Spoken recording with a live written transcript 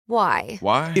Why?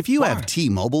 Why? If you have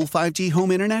T-Mobile 5G home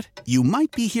internet, you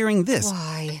might be hearing this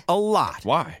Why? a lot.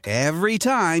 Why? Every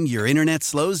time your internet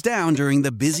slows down during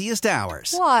the busiest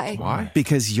hours. Why? Why?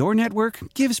 Because your network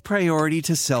gives priority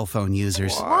to cell phone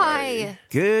users. Why?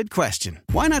 Good question.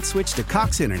 Why not switch to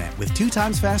Cox Internet with 2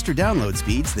 times faster download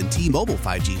speeds than T-Mobile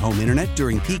 5G home internet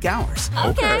during peak hours?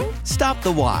 Okay. Stop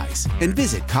the whys and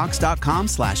visit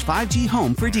cox.com/5G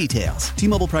home for details.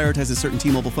 T-Mobile prioritizes certain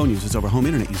T-Mobile phone users over home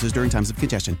internet users during times of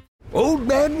congestion. Old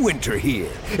Man Winter here.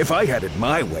 If I had it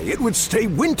my way, it would stay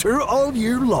winter all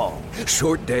year long.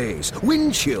 Short days,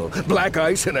 wind chill, black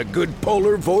ice, and a good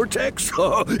polar vortex.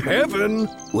 Oh, heaven.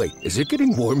 Wait, is it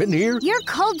getting warm in here? Your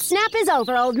cold snap is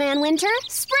over, Old Man Winter.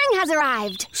 Spring has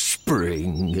arrived.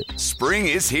 Spring. Spring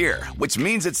is here, which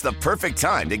means it's the perfect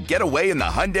time to get away in the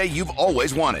Hyundai you've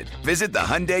always wanted. Visit the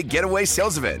Hyundai Getaway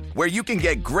Sales Event, where you can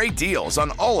get great deals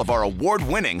on all of our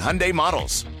award-winning Hyundai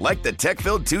models, like the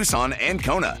tech-filled Tucson and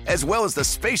Kona, as well as the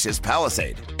spacious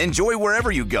Palisade. Enjoy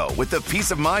wherever you go with the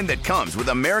peace of mind that comes with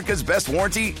America's best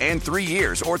warranty and 3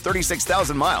 years or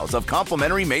 36,000 miles of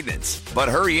complimentary maintenance. But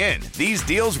hurry in, these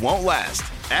deals won't last.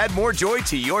 Add more joy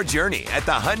to your journey at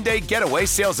the Hyundai Getaway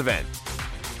Sales Event.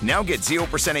 Now get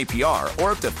 0% APR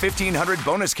or up to $1,500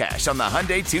 bonus cash on the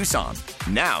Hyundai Tucson.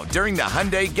 Now, during the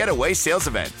Hyundai Getaway Sales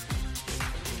Event.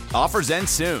 Offers end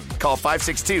soon. Call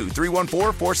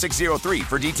 562-314-4603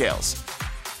 for details.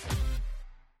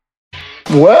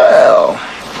 Well,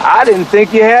 I didn't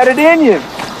think you had it in you.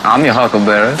 I'm your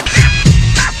huckleberry.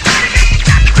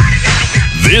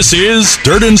 This is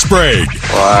Dirt and Sprague.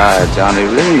 Why, Johnny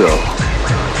Ringo,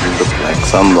 you look like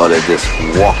somebody just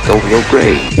walked over your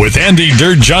grave. With Andy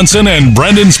Dirt Johnson and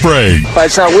Brendan Sprague.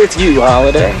 Fight's not with you,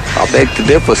 Holiday. I beg to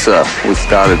differ, sir. We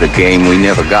started a game we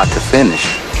never got to finish.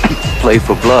 Play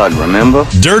for blood, remember?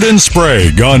 Dirt and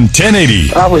Sprague on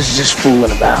 1080. I was just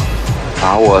fooling about.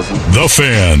 I wasn't. The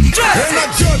Fan.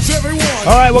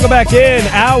 All right, welcome back in.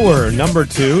 Hour number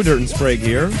 2, Dirt and Sprague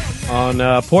here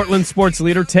on Portland Sports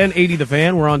Leader, 1080 The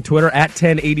Fan. We're on Twitter at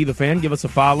 1080 The Fan. Give us a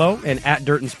follow. And at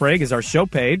Dirt and Sprague is our show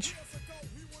page.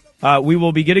 We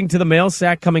will be getting to the mail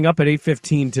sack coming up at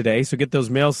 8:15 today, so get those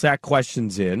mail sack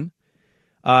questions in.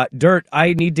 Dirt,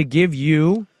 I need to give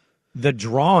you the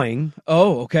drawing.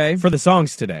 Oh, okay. For the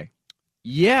songs today.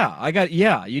 Yeah,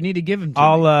 you need to give them to me.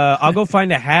 I'll go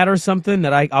find a hat or something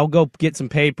that I'll go get some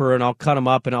paper and I'll cut them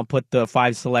up and I'll put the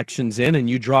 5 selections in and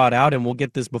you draw it out and we'll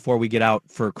get this before we get out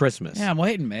for Christmas. Yeah, I'm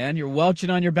waiting, man. You're welching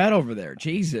on your bed over there.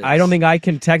 Jesus. I don't think I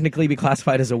can technically be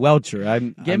classified as a welcher.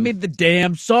 Give me the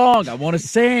damn song. I want to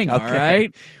sing, okay. All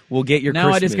right? We'll get your Now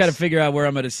Christmas. I just got to figure out where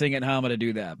I'm going to sing it and how I'm going to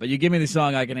do that. But you give me the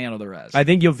song, I can handle the rest. I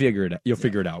think you'll figure it out.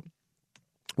 Figure it out.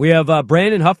 We have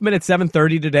Brandon Huffman at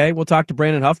 7:30 today. We'll talk to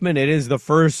Brandon Huffman. It is the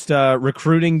first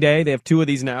recruiting day. They have 2 of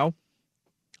these now.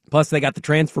 Plus, they got the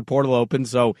transfer portal open.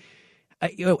 So,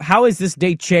 how has this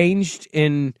day changed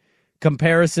in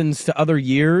comparisons to other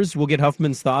years? We'll get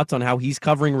Huffman's thoughts on how he's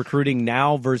covering recruiting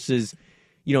now versus,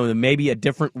 maybe a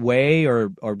different way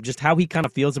or just how he kind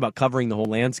of feels about covering the whole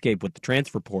landscape with the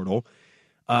transfer portal.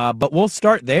 But we'll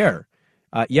start there.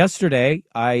 Yesterday,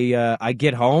 I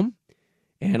get home.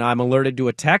 And I'm alerted to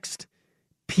a text.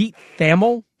 Pete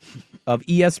Thamel of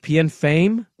ESPN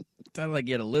fame. Sounded like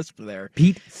you had a lisp there.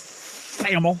 Pete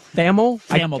Thamel.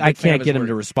 I can't get him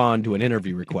to respond to an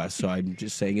interview request, so I'm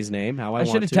just saying his name how I want to.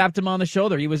 I should have tapped him on the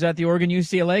shoulder. He was at the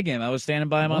Oregon-UCLA game. I was standing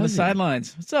by him on the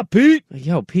sidelines. What's up, Pete?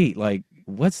 Yo, Pete,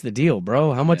 what's the deal,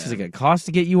 bro? How much is it going to cost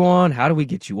to get you on? How do we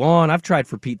get you on? I've tried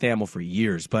for Pete Thamel for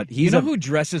years, but he's who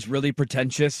dresses really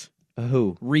pretentious?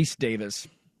 Who? Reese Davis.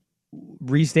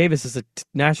 Reese Davis is a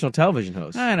national television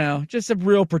host. I know. Just a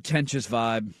real pretentious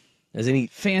vibe. Isn't he?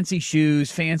 Fancy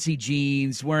shoes, fancy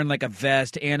jeans, wearing like a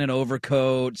vest and an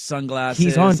overcoat, sunglasses.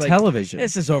 He's on television.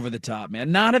 This is over the top,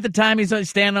 man. Not at the time he's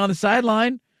standing on the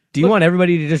sideline. Do you want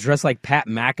everybody to just dress like Pat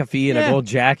McAfee in a gold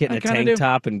jacket and a tank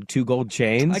top and 2 gold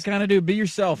chains? I kind of do. Be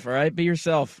yourself, all right? Be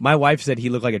yourself. My wife said he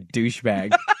looked like a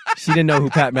douchebag. She didn't know who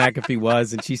Pat McAfee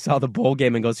was, and she saw the bowl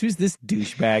game and goes, "Who's this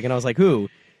douchebag?" And I was like, "Who?"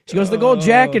 She goes, "The gold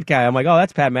jacket guy." I'm like, "Oh,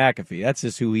 that's Pat McAfee. That's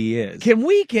just who he is." Can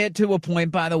we get to a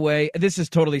point, by the way, this is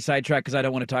totally sidetracked because I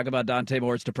don't want to talk about Dante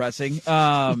Moore. It's depressing.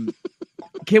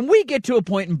 Can we get to a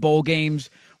point in bowl games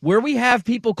where we have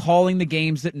people calling the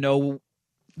games that know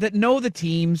the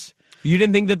teams, You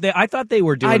didn't think that I thought they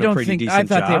were doing a pretty decent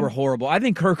job. I thought they were horrible. I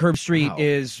think Kirk Herbstreit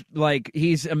is like,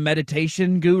 he's a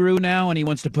meditation guru now, and he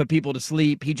wants to put people to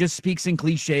sleep. He just speaks in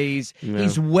cliches. Yeah.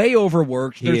 He's way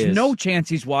overworked. There's no chance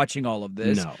he's watching all of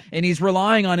this. No. And he's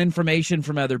relying on information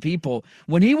from other people.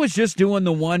 When he was just doing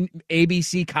the one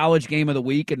ABC college game of the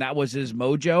week, and that was his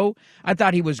mojo, I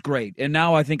thought he was great. And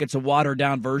now I think it's a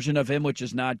watered-down version of him, which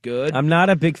is not good. I'm not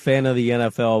a big fan of the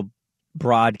NFL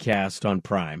broadcast on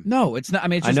Prime. No, it's not. I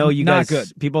mean, it's just I know you not guys,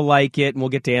 good. People like it, and we'll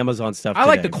get to Amazon stuff I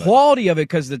like the quality of it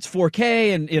because it's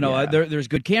 4K, and there's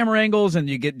good camera angles, and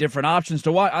you get different options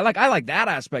to watch. I like that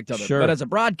aspect of it. Sure. But as a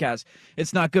broadcast,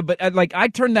 it's not good. But I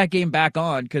turned that game back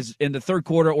on because in the third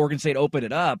quarter, Oregon State opened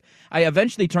it up. I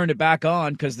eventually turned it back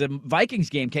on because the Vikings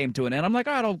game came to an end. I'm like,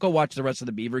 all right, I'll go watch the rest of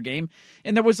the Beaver game.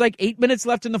 And there was like 8 minutes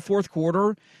left in the fourth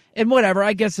quarter. And whatever,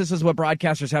 I guess this is what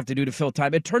broadcasters have to do to fill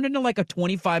time. It turned into like a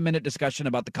 25-minute discussion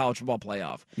about the college football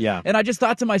playoff. Yeah. And I just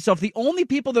thought to myself, the only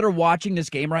people that are watching this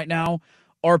game right now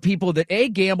are people that, A,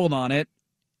 gambled on it,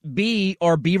 B,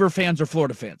 are Beaver fans or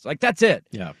Florida fans. Like, that's it.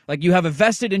 Yeah. Like, you have a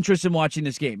vested interest in watching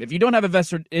this game. If you don't have a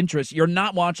vested interest, you're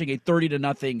not watching a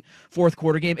 30-0 fourth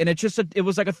quarter game. And it's just it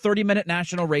was like a 30-minute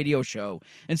national radio show.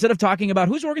 Instead of talking about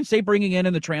who's Oregon State bringing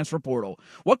in the transfer portal,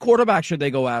 what quarterback should they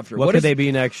go after? What could they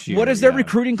be next year? What does their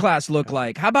recruiting class look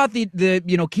like? How about the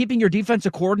keeping your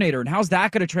defensive coordinator, and how's that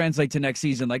going to translate to next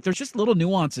season? Like, there's just little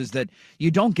nuances that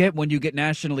you don't get when you get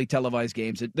nationally televised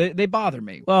games. They bother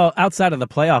me. Well, outside of the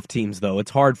playoff teams, though, it's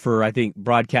hard for, I think,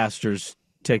 broadcasters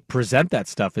to present that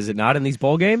stuff, is it not, in these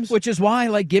bowl games? Which is why,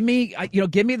 like, give me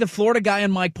the Florida guy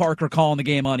and Mike Parker calling the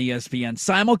game on ESPN.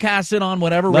 Simulcast it on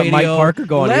whatever radio. Let Mike Parker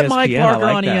go on ESPN. Let Mike Parker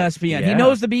like on that. ESPN. Yeah. He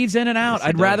knows the Beavs in and out. Yes,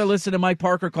 I'd rather listen to Mike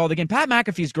Parker call the game. Pat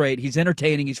McAfee's great. He's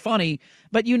entertaining. He's funny.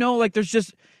 But, there's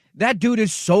just – that dude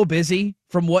is so busy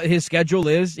from what his schedule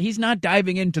is. He's not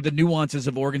diving into the nuances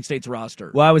of Oregon State's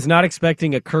roster. Well, I was not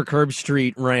expecting a Kirk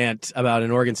Herbstreit rant about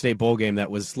an Oregon State bowl game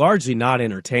that was largely not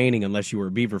entertaining unless you were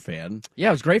a Beaver fan. Yeah,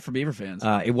 it was great for Beaver fans.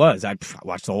 It was. I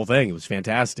watched the whole thing. It was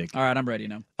fantastic. All right, I'm ready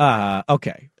now.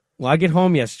 Okay. Well, I get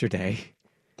home yesterday,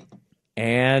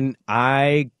 and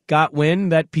I got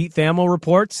wind that Pete Thamel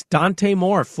reports Dante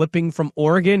Moore flipping from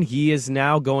Oregon. He is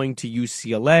now going to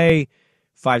UCLA,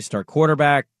 5-star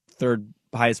quarterback, third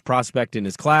highest prospect in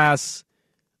his class.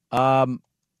 What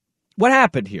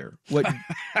happened here?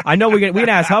 I know we can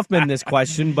ask Huffman this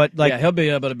question, but he'll be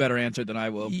able to better answer than I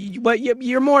will. But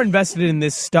you're more invested in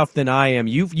this stuff than I am.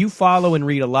 You follow and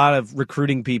read a lot of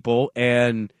recruiting people,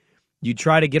 and you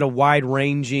try to get a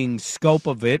wide-ranging scope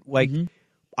of it.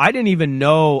 I didn't even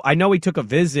know. I know he took a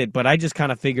visit, but I just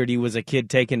kind of figured he was a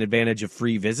kid taking advantage of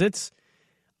free visits.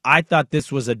 I thought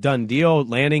this was a done deal.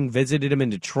 Lanning visited him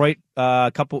in Detroit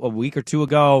a week or two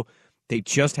ago. They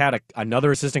just had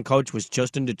another assistant coach was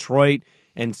just in Detroit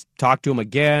and talked to him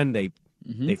again. They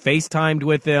FaceTimed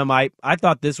with him. I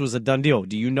thought this was a done deal.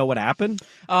 Do you know what happened?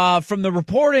 From the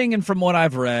reporting and from what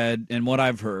I've read and what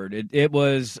I've heard, it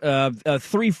was a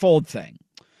threefold thing.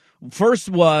 First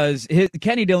was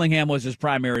Kenny Dillingham was his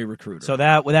primary recruiter. So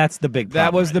that's the big problem.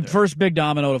 That was the first big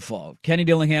domino to fall. Kenny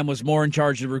Dillingham was more in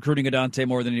charge of recruiting Dante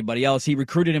Moore than anybody else. He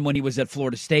recruited him when he was at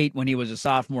Florida State, when he was a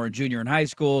sophomore and junior in high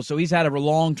school. So he's had a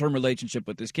long-term relationship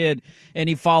with this kid, and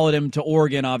he followed him to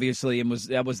Oregon, obviously, and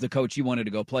that was the coach he wanted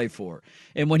to go play for.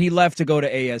 And when he left to go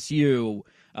to ASU,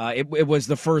 it was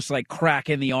the first crack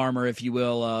in the armor, if you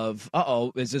will, of,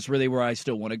 is this really where I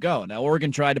still want to go? Now,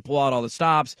 Oregon tried to pull out all the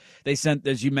stops. They sent,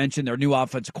 as you mentioned, their new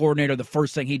offensive coordinator. The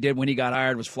first thing he did when he got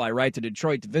hired was fly right to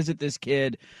Detroit to visit this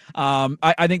kid.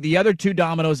 I think the other two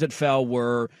dominoes that fell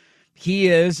were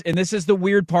and this is the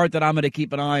weird part that I'm going to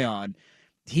keep an eye on,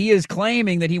 he is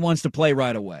claiming that he wants to play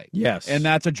right away. Yes. And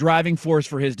that's a driving force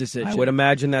for his decision. I would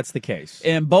imagine that's the case.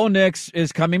 And Bo Nix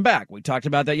is coming back. We talked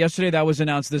about that yesterday. That was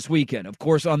announced this weekend. Of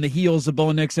course, on the heels of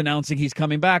Bo Nix announcing he's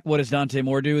coming back, what does Dante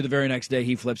Moore do? The very next day,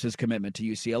 he flips his commitment to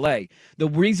UCLA. The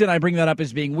reason I bring that up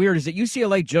as being weird is that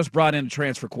UCLA just brought in a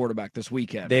transfer quarterback this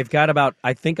weekend. They've got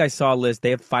I think I saw a list,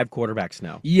 they have 5 quarterbacks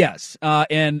now. Yes.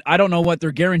 And I don't know what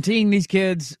they're guaranteeing these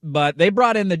kids, but they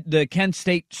brought in the Kent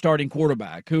State starting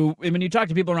quarterback who, when you talk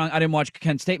to people around, I didn't watch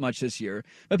Kent State much this year,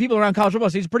 but people around college football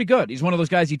say he's pretty good. He's one of those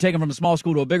guys you take him from a small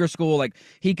school to a bigger school,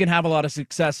 he can have a lot of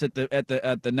success at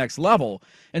the next level.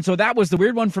 And so that was the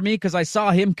weird one for me because I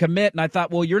saw him commit and I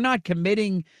thought, well, you're not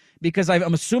committing because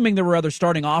I'm assuming there were other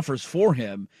starting offers for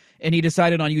him. and he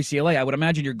decided on UCLA. I would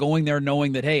imagine you're going there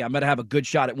knowing that, hey, I'm going to have a good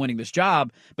shot at winning this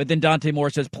job. But then Dante Moore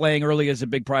says playing early is a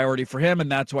big priority for him,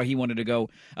 and that's why he wanted to go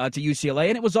to UCLA.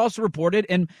 And it was also reported,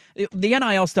 and the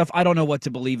NIL stuff, I don't know what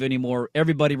to believe anymore.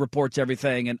 Everybody reports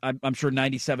everything, and I'm sure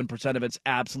 97% of it's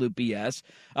absolute BS.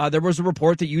 There was a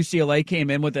report that UCLA came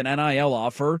in with an NIL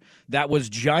offer that was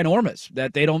ginormous,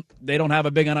 that they don't have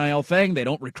a big NIL thing. They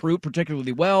don't recruit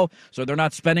particularly well, so they're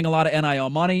not spending a lot of NIL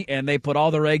money, and they put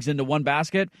all their eggs into one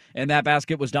basket, and that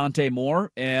basket was Dante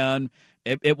Moore, and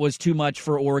it was too much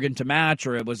for Oregon to match,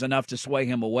 or it was enough to sway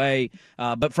him away.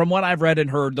 But from what I've read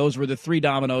and heard, those were the three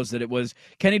dominoes. That it was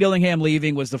Kenny Dillingham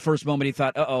leaving was the first moment he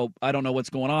thought, I don't know what's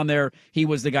going on there. He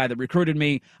was the guy that recruited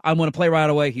me. I want to play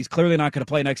right away. He's clearly not going to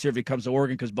play next year if he comes to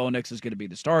Oregon because Bo Nix is going to be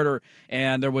the starter.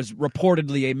 And there was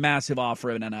reportedly a massive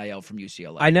offer of an NIL from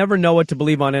UCLA. I never know what to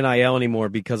believe on NIL anymore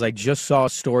because I just saw a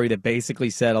story that basically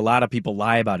said a lot of people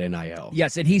lie about NIL.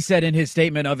 Yes, and he said in his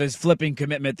statement of his flipping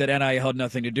commitment that NIL had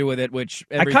nothing to do with it, which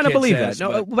I kind of believe that.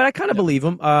 No, but I kind of believe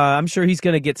him. I'm sure he's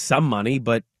going to get some money,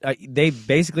 but they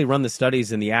basically run the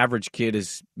studies, and the average kid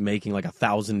is making like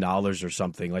 $1,000 or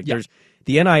something. Like there's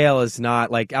the NIL is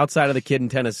not like outside of the kid in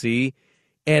Tennessee.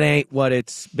 It ain't what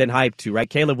it's been hyped to, right?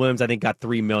 Caleb Williams, I think, got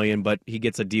 $3 million, but he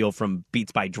gets a deal from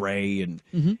Beats by Dre, and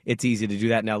it's easy to do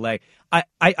that in LA.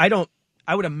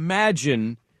 I would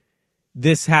imagine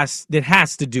it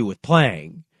has to do with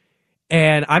playing,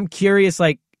 and I'm curious,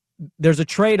 like. There's a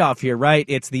trade-off here, right?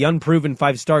 It's the unproven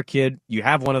 5-star kid. You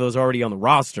have one of those already on the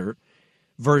roster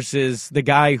versus the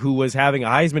guy who was having a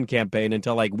Heisman campaign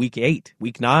until like week 8,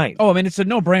 week 9. Oh, I mean, it's a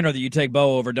no-brainer that you take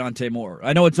Bo over Dante Moore.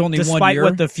 I know it's only 1 year. Despite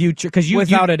what the future, because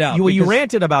without a doubt. You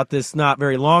ranted about this not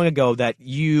very long ago that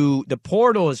the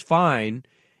portal is fine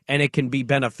and it can be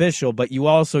beneficial, but you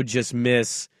also just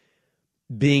miss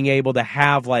being able to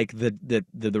have like the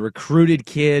recruited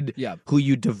kid who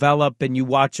you develop and you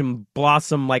watch him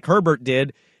blossom like Herbert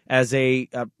did as a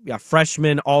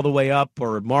freshman all the way up,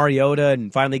 or Mariota,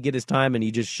 and finally get his time and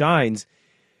he just shines.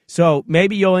 So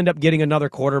maybe you'll end up getting another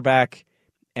quarterback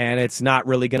and it's not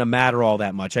really going to matter all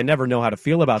that much. I never know how to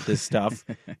feel about this stuff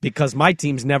because my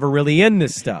team's never really in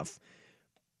this stuff.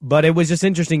 But it was just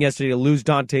interesting yesterday to lose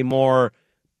Dante Moore,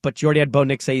 but you already had Bo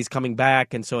Nix say he's coming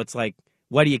back, and so it's like,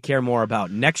 what do you care more about,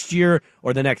 next year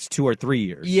or the next 2 or 3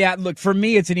 years? Yeah, look, for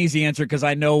me, it's an easy answer because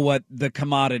I know what the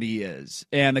commodity is.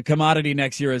 And the commodity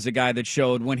next year is a guy that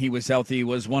showed when he was healthy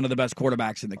was one of the best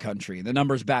quarterbacks in the country. The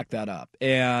numbers back that up.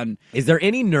 And is there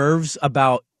any nerves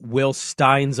about Will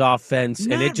Stein's offense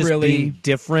and it just being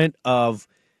different of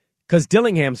 – because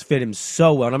Dillingham's fit him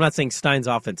so well. And I'm not saying Stein's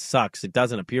offense sucks. It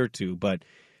doesn't appear to, but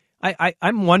 –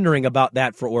 I'm wondering about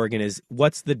that for Oregon. Is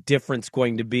what's the difference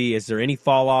going to be? Is there any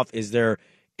fall off? Is there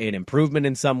an improvement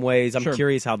in some ways? I'm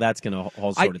curious how that's going to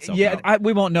all sort itself out.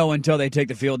 We won't know until they take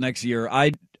the field next year.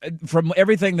 From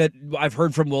everything that I've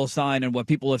heard from Will Stein and what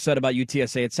people have said about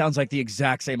UTSA, it sounds like the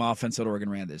exact same offense that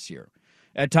Oregon ran this year.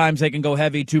 At times they can go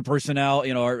heavy, 2 personnel,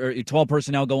 or 12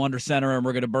 personnel go under center, and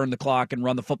we're going to burn the clock and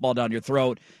run the football down your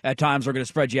throat. At times we're going to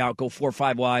spread you out, go 4 or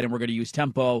 5 wide, and we're going to use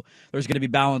tempo. There's going to be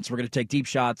balance. We're going to take deep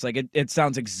shots. Like it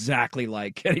sounds exactly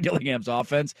like Kenny Dillingham's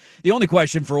offense. The only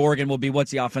question for Oregon will be,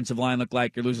 what's the offensive line look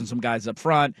like? You're losing some guys up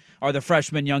front. Are the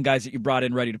freshmen, young guys that you brought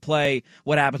in ready to play?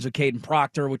 What happens with Caden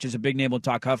Proctor, which is a big name we'll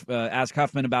ask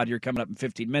Huffman about here coming up in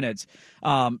 15 minutes.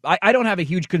 I don't have a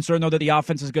huge concern, though, that the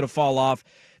offense is going to fall off.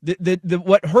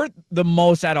 What hurt the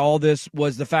most out of all this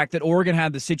was the fact that Oregon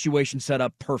had the situation set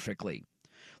up perfectly.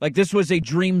 Like, this was a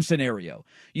dream scenario.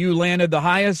 You landed the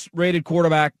highest rated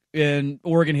quarterback in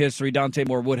Oregon history. Dante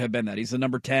Moore would have been that. He's the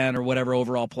number 10 or whatever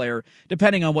overall player,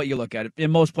 depending on what you look at. In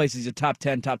most places, he's a top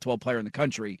 10, top 12 player in the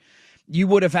country. You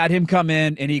would have had him come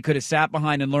in, and he could have sat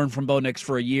behind and learned from Bo Nix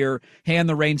for a year, hand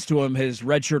the reins to him his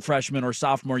redshirt freshman or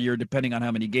sophomore year, depending on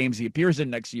how many games he appears in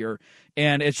next year,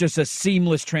 and it's just a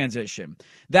seamless transition.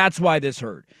 That's why this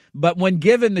hurt. But when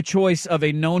given the choice of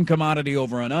a known commodity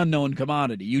over an unknown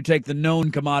commodity, you take the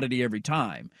known commodity every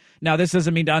time. Now, this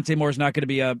doesn't mean Dante Moore is not going to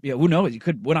be who knows? He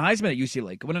could win a Heisman at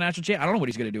UCLA, could win a national championship. I don't know what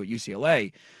he's going to do at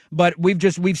UCLA. But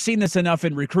we've seen this enough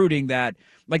in recruiting that,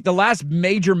 like, the last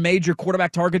major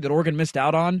quarterback target that Oregon missed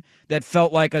out on that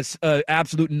felt like a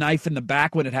absolute knife in the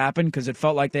back when it happened because it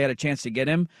felt like they had a chance to get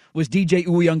him was DJ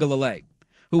Uiagalelei,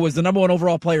 who was the number 1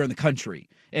 overall player in the country.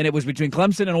 And it was between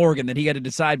Clemson and Oregon that he had to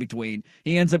decide between.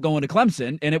 He ends up going to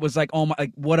Clemson, and it was like, oh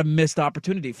my, what a missed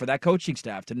opportunity for that coaching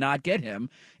staff to not get him.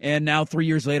 And now 3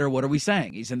 years later, what are we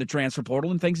saying? He's in the transfer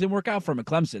portal, and things didn't work out for him at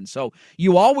Clemson. So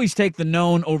you always take the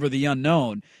known over the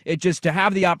unknown. It just to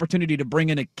have the opportunity to bring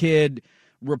in a kid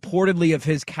reportedly of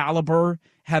his caliber,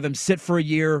 have him sit for a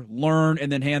year, learn,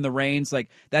 and then hand the reins. Like,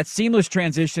 that seamless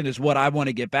transition is what I want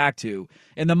to get back to.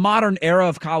 In the modern era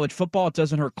of college football, it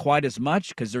doesn't hurt quite as much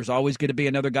because there's always going to be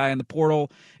another guy in the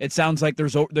portal. It sounds like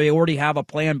they already have a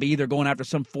plan B. They're going after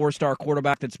some 4-star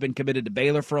quarterback that's been committed to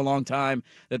Baylor for a long time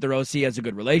that their OC has a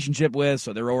good relationship with,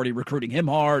 so they're already recruiting him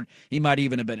hard. He might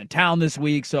even have been in town this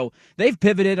week. So they've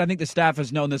pivoted. I think the staff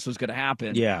has known this was going to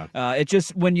happen. Yeah. It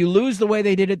just, when you lose the way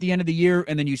they did at the end of the year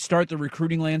and then you start the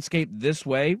recruiting landscape this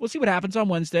way, we'll see what happens on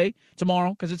Wednesday,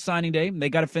 tomorrow, because it's signing day, and they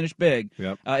got to finish big.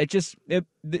 Yep.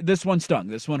 This one stung.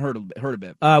 This one hurt a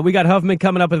bit. We got Huffman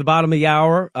coming up at the bottom of the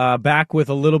hour. Back with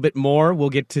a little bit more. We'll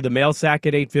get to the mail sack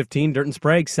at 8:15. Dirt and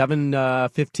Sprague,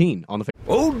 7:15 on the.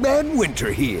 Old Man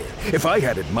Winter here. If I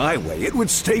had it my way, it would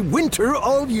stay winter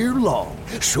all year long.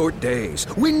 Short days,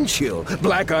 wind chill,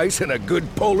 black ice, and a good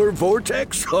polar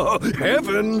vortex. Oh,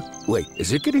 heaven. Wait,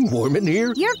 is it getting warm in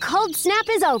here? Your cold snap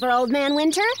is over, Old Man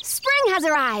Winter. Spring has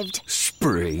arrived.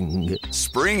 Spring.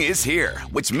 Spring is here,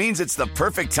 which means it's the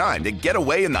perfect time to get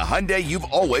away in the Hyundai you've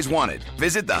always wanted.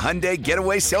 Visit the Hyundai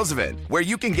Getaway Sales Event, where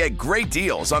you can get great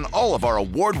deals on all of our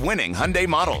award-winning Hyundai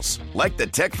models, like the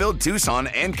tech-filled Tucson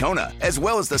and Kona, as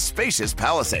well as the spacious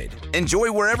Palisade.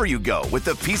 Enjoy wherever you go with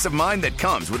the peace of mind that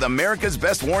comes with America's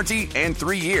best warranty and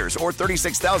 3 years or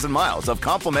 36,000 miles of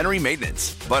complimentary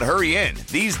maintenance. But hurry in,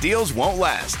 these deals won't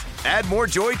last. Add more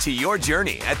joy to your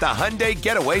journey at the Hyundai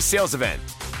Getaway Sales Event.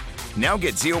 Now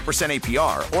get 0%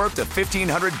 APR or up to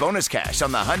 $1,500 bonus cash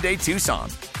on the Hyundai Tucson.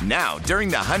 Now, during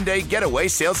the Hyundai Getaway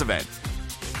Sales Event.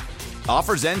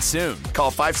 Offers end soon.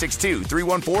 Call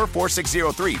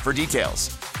 562-314-4603 for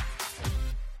details.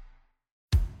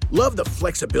 Love the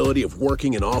flexibility of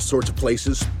working in all sorts of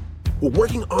places? Well,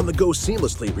 working on the go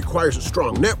seamlessly requires a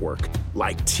strong network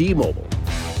like T-Mobile.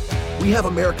 We have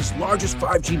America's largest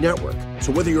 5G network,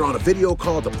 so whether you're on a video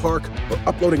call at the park or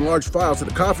uploading large files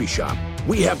at a coffee shop,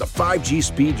 we have the 5G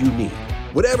speed you need.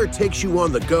 Whatever takes you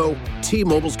on the go,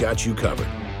 T-Mobile's got you covered.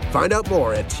 Find out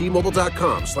more at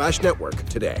T-Mobile.com/network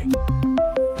today.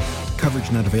 Coverage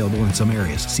not available in some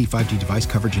areas. See 5G device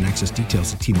coverage and access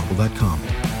details at T-Mobile.com.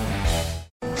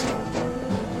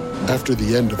 After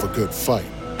the end of a good fight,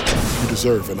 you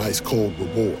deserve an ice-cold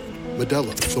reward.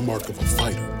 Modelo is the mark of a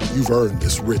fighter. You've earned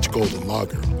this rich golden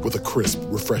lager with a crisp,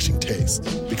 refreshing taste.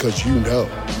 Because you know,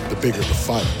 the bigger the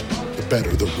fight, the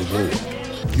better the reward.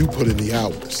 You put in the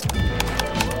hours,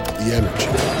 the energy,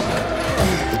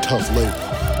 the tough labor.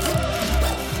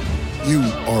 You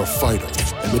are a fighter,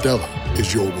 and Modelo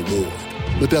is your reward.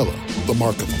 Modelo, the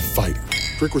mark of a fighter.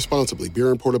 Drink responsibly. Beer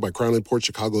imported by Crown Imports,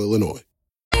 Chicago, Illinois.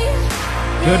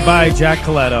 Goodbye, Jack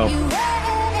Coletto.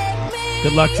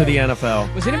 Good luck to the NFL.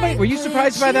 Were you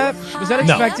surprised by that? Was that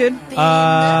expected?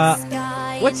 No.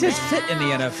 What's his fit in the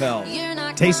NFL?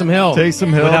 Taysom Hill.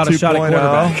 Without a shot at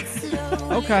quarterback.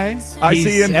 Okay. I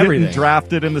see him everything. getting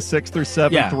drafted in the 6th or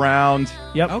 7th round.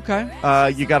 Yep.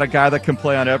 Okay. You got a guy that can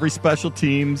play on every special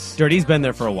teams. Dirty's been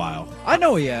there for a while. I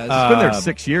know he has. He's been there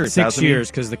 6 years. 6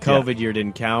 years because the COVID year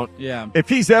didn't count. Yeah. If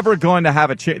he's ever going to have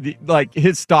a chance, like,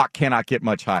 his stock cannot get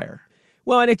much higher.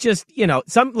 Well, and it just,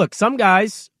 some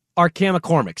guys are Cam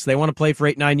McCormick's. They want to play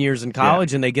for 8-9 years in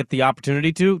college, and they get the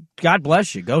opportunity to. God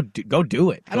bless you. Go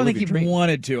do it. I don't think he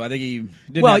wanted to. I think he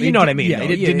didn't. Well, you know what I mean. Yeah,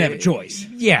 he didn't have a choice.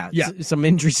 Yeah. Some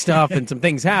injury stuff and some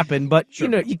things happen, but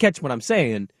you catch what I'm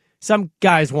saying. Some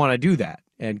guys want to do that,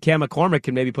 and Cam McCormick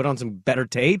can maybe put on some better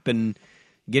tape and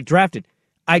get drafted.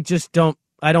 I just don't.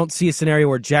 I don't see a scenario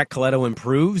where Jack Coletto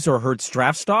improves or hurts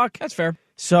draft stock. That's fair.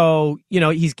 So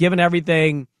he's given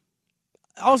everything.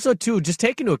 Also, too, just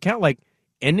take into account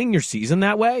ending your season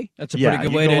that way. That's a pretty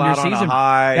good way to end your season.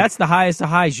 That's the highest of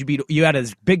highs. You had a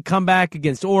big comeback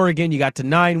against Oregon. You got to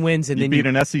 9 wins, and you then beat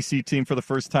an SEC team for the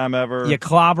first time ever. You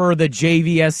clobber the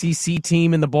JV SEC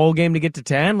team in the bowl game to get to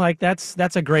 10.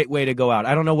 That's a great way to go out.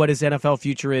 I don't know what his NFL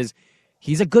future is.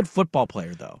 He's a good football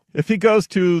player, though. If he goes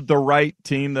to the right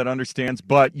team that understands,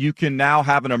 but you can now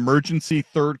have an emergency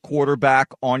third quarterback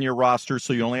on your roster,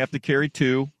 so you only have to carry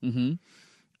 2. Mm-hmm.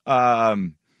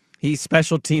 He's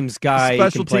special teams guy.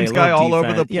 Special teams guy all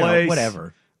over the place.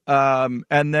 Whatever.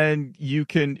 And then you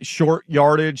can short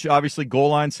yardage, obviously goal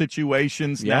line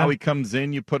situations. Yeah. Now he comes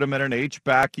in, you put him at an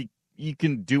H-back. You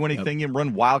can do anything and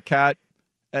run Wildcat.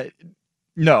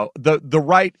 No, the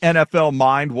right NFL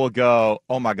mind will go,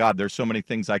 oh, my God, there's so many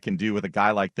things I can do with a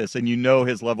guy like this. And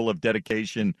his level of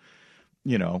dedication,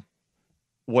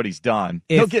 what he's done.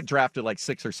 He'll get drafted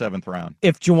 6th or 7th round.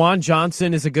 If Juwan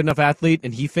Johnson is a good enough athlete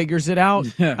and he figures it out,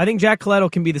 I think Jack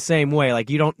Coletto can be the same way.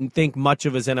 You don't think much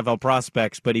of his NFL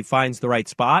prospects, but he finds the right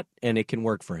spot, and it can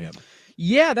work for him.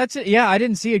 Yeah, that's it. Yeah, I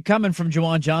didn't see it coming from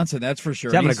Juwan Johnson, that's for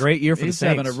sure. He's having a great year for the Saints. He's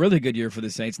having a really good year for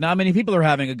the Saints. Not many people are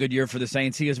having a good year for the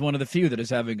Saints. He is one of the few that is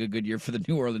having a good year for the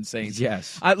New Orleans Saints.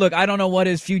 Yes. I don't know what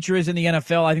his future is in the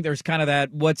NFL. I think there's kind of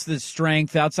that, what's the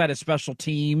strength outside of special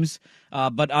teams?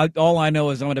 But all I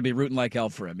know is I'm going to be rooting like hell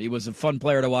for him. He was a fun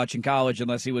player to watch in college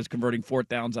unless he was converting fourth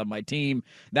downs on my team.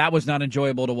 That was not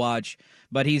enjoyable to watch.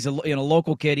 But he's a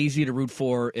local kid, easy to root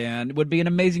for, and would be an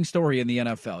amazing story in the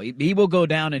NFL. He will go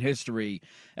down in history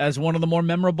as one of the more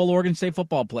memorable Oregon State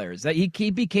football players. That he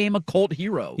became a cult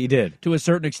hero. He did. To a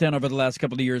certain extent over the last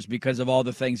couple of years because of all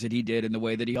the things that he did and the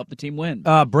way that he helped the team win.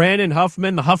 Brandon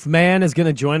Huffman, the Huffman, is going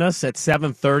to join us at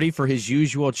 7:30 for his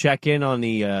usual check-in on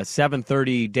the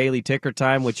 7:30 Daily Ticker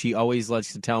time, which he always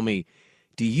likes to tell me,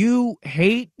 do you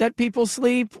hate that people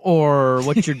sleep, or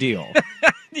what's your deal?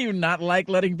 Do you not like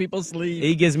letting people sleep?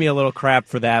 He gives me a little crap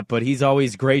for that, but he's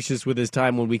always gracious with his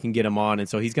time when we can get him on, and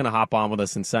so he's going to hop on with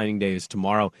us, and signing day is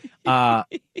tomorrow.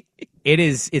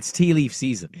 It's tea leaf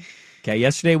season. Okay,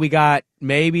 yesterday we got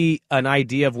maybe an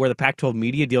idea of where the Pac-12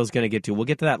 media deal is going to get to. We'll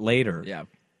get to that later. Yeah.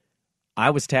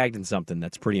 I was tagged in something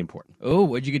that's pretty important. Oh,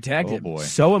 what'd you get tagged in? Boy.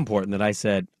 So important that I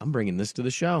said, I'm bringing this to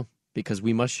the show because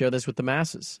we must share this with the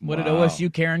masses. What did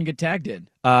OSU Karen get tagged in?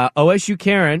 OSU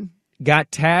Karen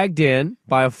got tagged in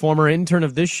by a former intern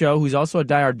of this show who's also a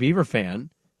diehard Beaver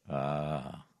fan,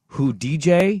 who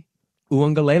DJ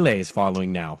Uungalele is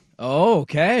following now. Oh,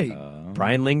 okay.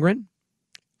 Brian Lindgren,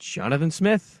 Jonathan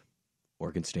Smith,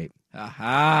 Oregon State.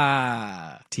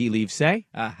 Aha. Tea leaves say,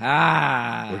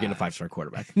 aha. We're getting a 5-star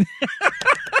quarterback.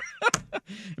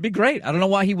 It'd be great. I don't know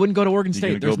why he wouldn't go to Oregon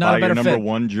State. There's not a better number fit.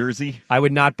 one jersey? I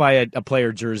would not buy a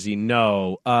player jersey,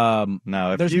 no.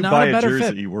 No, if you buy a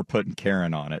jersey, we're putting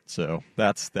Karen on it. So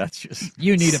that's just...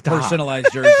 You need a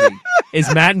personalized jersey.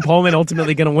 Is Matt and Pullman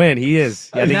ultimately going to win? He is.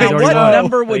 I think now, what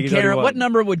won.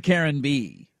 number would Karen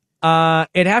be?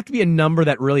 It'd have to be a number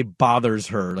that really bothers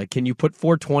her. Like, can you put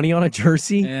 420 on a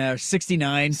jersy? Yeah,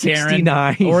 69.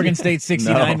 69. Karen. Oregon State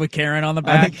 69 with Karen on the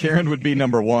back. I think Karen would be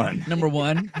number one. Number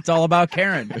one. It's all about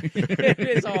Karen.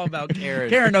 It's all about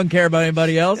Karen. Karen don't care about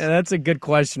anybody else. Yeah, that's a good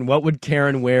question. What would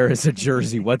Karen wear as a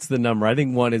jersey? What's the number? I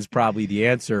think 1 is probably the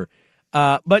answer.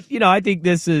 But, I think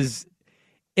this is...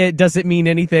 Does it mean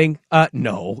anything?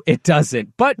 No, it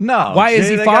doesn't. But no, why is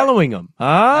he following him?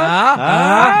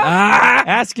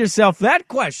 Ask yourself that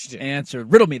question. Answer.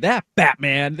 Riddle me that,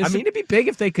 Batman. It'd be big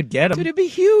if they could get him. Dude, it'd be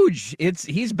huge.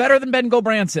 He's better than Ben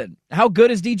Gobranson. How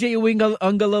good is DJ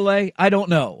Uungalele? I don't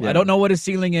know. Yeah. I don't know what his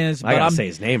ceiling is. I gotta say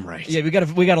his name right. Yeah, we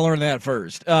gotta learn that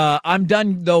first. I'm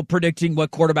done though predicting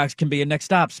what quarterbacks can be in next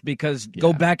stops because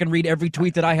go back and read every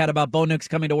tweet that I had about Bo Nix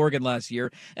coming to Oregon last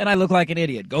year, and I look like an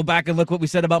idiot. Go back and look what we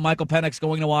said about Michael Penix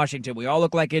going to Washington. We all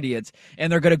look like idiots,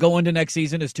 and they're going to go into next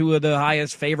season as two of the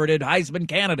highest favorited Heisman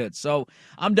candidates. So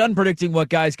I'm done predicting what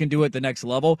guys can do at the next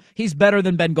level. He's better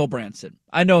than Ben Gobranson.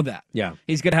 I know that. Yeah.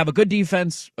 He's going to have a good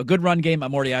defense, a good run game.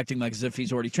 I'm already acting like as if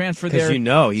he's already transferred there.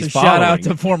 Because he's so shout out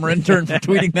to former intern for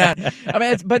tweeting that. I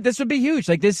mean, but this would be huge.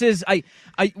 Like this is,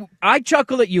 I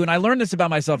chuckle at you, and I learned this about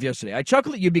myself yesterday. I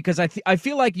chuckle at you because I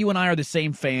feel like you and I are the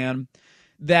same fan.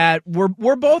 That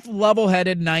we're both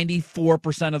level-headed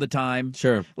 94% of the time.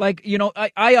 Sure. Like,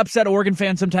 I upset Oregon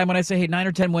fans sometime when I say, hey, 9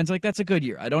 or 10 wins. Like, that's a good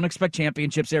year. I don't expect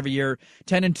championships every year.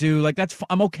 10-2. Like,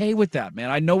 I'm okay with that,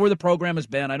 man. I know where the program has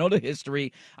been. I know the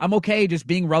history. I'm okay just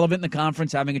being relevant in the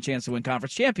conference, having a chance to win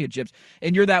conference championships.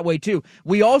 And you're that way, too.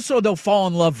 We also, though, fall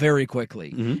in love very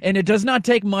quickly. Mm-hmm. And it does not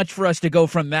take much for us to go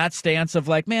from that stance of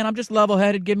like, man, I'm just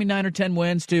level-headed. Give me 9 or 10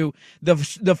 wins to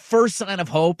the first sign of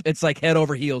hope. It's like head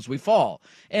over heels. We fall.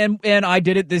 And I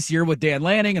did it this year with Dan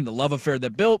Lanning and the love affair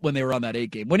that built when they were on that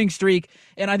 8-game winning streak.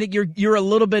 And I think you're a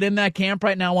little bit in that camp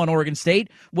right now on Oregon State.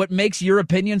 What makes your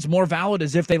opinions more valid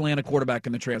is if they land a quarterback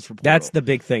in the transfer portal. That's the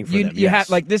big thing for them.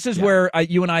 This is where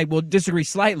you and I will disagree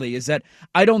slightly. Is that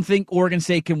I don't think Oregon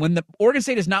State can win Oregon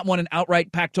State has not won an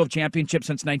outright Pac-12 championship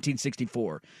since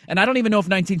 1964, and I don't even know if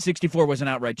 1964 was an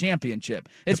outright championship.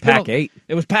 It's been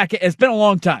Pac-8. It's been a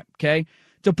long time. Okay.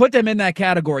 To put them in that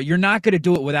category, you're not going to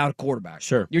do it without a quarterback.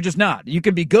 Sure. You're just not. You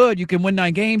can be good. You can win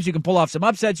 9 games. You can pull off some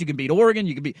upsets. You can beat Oregon.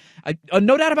 You can be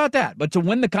no doubt about that. But to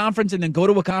win the conference and then go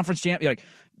to a conference championship,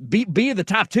 be the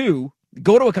top 2,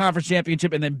 go to a conference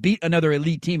championship and then beat another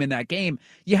elite team in that game,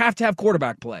 you have to have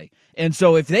quarterback play. And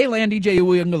so if they land DJ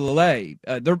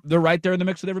Uiagalelei, they're right there in the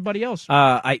mix with everybody else.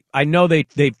 I know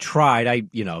they've tried.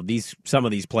 Some of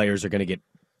these players are going to get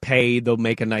paid. They'll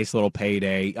make a nice little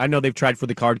payday. I know they've tried for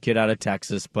the card kid out of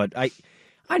Texas, but I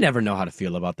never know how to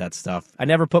feel about that stuff. I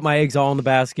never put my eggs all in the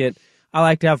basket. I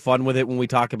like to have fun with it when we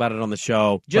talk about it on the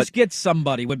show. Just get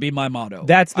somebody would be my motto.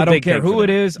 That's the I don't big care thing who for it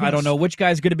them. is. I Yes. don't know which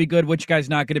guy's going to be good, which guy's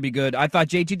not going to be good. I thought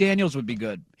JT Daniels would be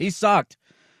good. He sucked.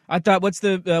 I thought what's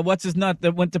his nut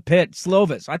that went to Pitt?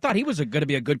 Slovis. I thought he was going to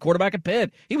be a good quarterback at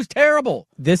Pitt. He was terrible.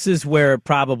 This is where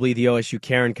probably the OSU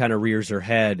Karen kind of rears her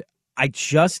head.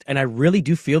 And I really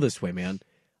do feel this way, man.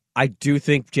 I do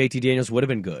think JT Daniels would have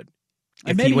been good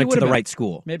if he went to the right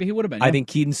school. Maybe he would have been. I yeah. think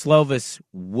Keaton Slovis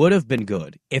would have been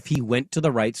good if he went to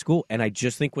the right school. And I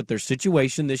just think with their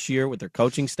situation this year, with their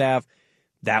coaching staff,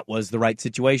 that was the right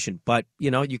situation. But,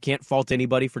 you can't fault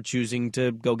anybody for choosing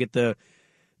to go get the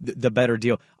better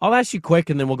deal. I'll ask you quick,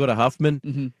 and then we'll go to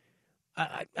Huffman.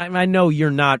 Mm-hmm. I know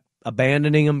you're not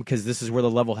abandoning him because this is where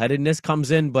the level-headedness comes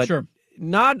in, but sure.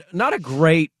 not a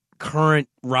great current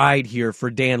ride here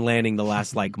for Dan Lanning the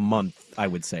last month, I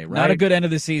would say, right? Not a good end of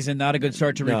the season, not a good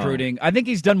start to recruiting. I think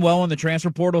he's done well in the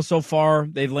transfer portal so far.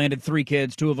 They've landed 3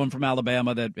 kids, 2 of them from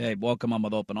Alabama that, hey, welcome them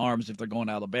with open arms if they're going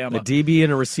to Alabama. A DB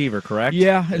and a receiver, correct?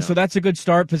 Yeah, and so that's a good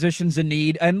start. Positions in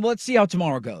need. And let's see how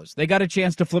tomorrow goes. They got a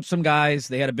chance to flip some guys.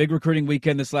 They had a big recruiting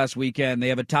weekend this last weekend. They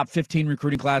have a top 15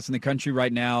 recruiting class in the country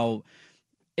right now.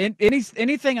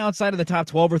 Anything outside of the top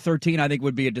 12 or 13, I think,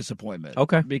 would be a disappointment.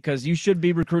 Okay. Because you should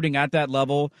be recruiting at that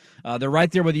level. They're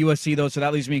right there with USC, though, so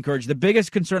that leaves me encouraged. The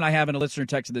biggest concern I have, and a listener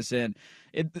texted this in,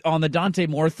 on the Dante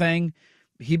Moore thing,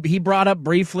 he brought up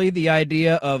briefly the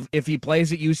idea of if he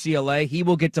plays at UCLA, he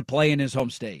will get to play in his home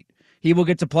state. He will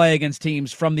get to play against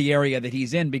teams from the area that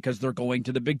he's in because they're going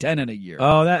to the Big Ten in a year.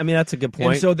 Oh, that's a good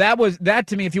point. And so that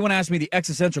to me, if you want to ask me the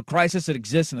existential crisis that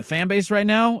exists in the fan base right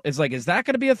now, is is that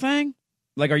going to be a thing?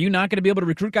 Are you not going to be able to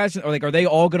recruit guys? Or are they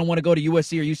all going to want to go to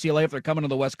USC or UCLA if they're coming to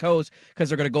the West Coast because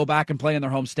they're going to go back and play in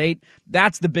their home state?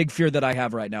 That's the big fear that I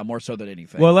have right now, more so than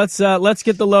anything. Well, let's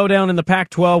get the lowdown in the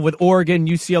Pac-12 with Oregon,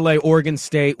 UCLA, Oregon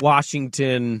State,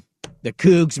 Washington, the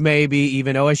Cougs maybe,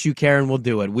 even OSU Karen will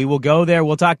do it. We will go there.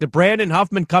 We'll talk to Brandon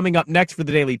Huffman coming up next for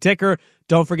the Daily Ticker.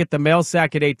 Don't forget the mail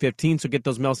sack at 8:15, so get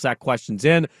those mail sack questions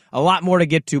in. A lot more to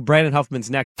get to. Brandon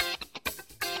Huffman's next.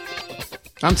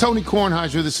 I'm Tony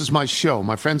Kornheiser. This is my show.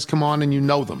 My friends come on and you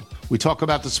know them. We talk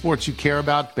about the sports you care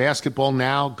about, basketball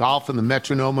now, golf, and the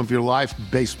metronome of your life,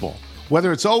 baseball.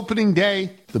 Whether it's opening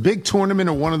day, the big tournament,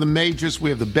 or one of the majors,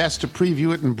 we have the best to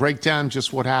preview it and break down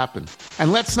just what happened.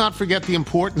 And let's not forget the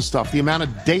important stuff, the amount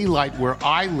of daylight where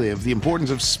I live, the importance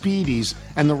of Speedies,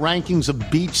 and the rankings of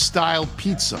beach-style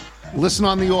pizza. Listen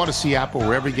on the Odyssey app or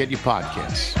wherever you get your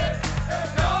podcasts.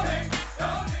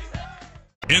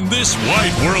 In this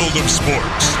wide world of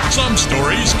sports, some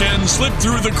stories can slip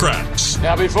through the cracks.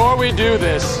 Now, before we do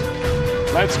this,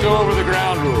 let's go over the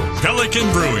ground rules.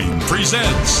 Pelican Brewing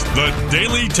presents the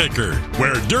Daily Ticker,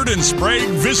 where Dirt and Sprague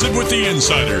visit with the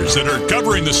insiders that are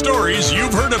covering the stories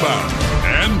you've heard about,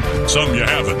 and some you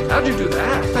haven't. How'd you do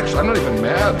that? Actually, I'm not even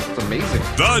mad. It's amazing.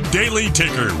 The Daily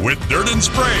Ticker with Dirt and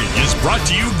Sprague is brought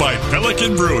to you by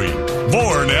Pelican Brewing,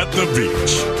 born at the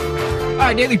beach. All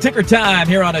right, Daily Ticker time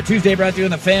here on a Tuesday, brought to you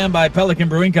in the Fan by Pelican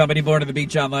Brewing Company, born at the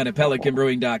beach, online at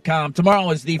pelicanbrewing.com. Tomorrow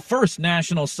is the first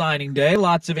National Signing Day.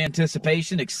 Lots of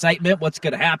anticipation, excitement, what's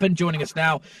going to happen. Joining us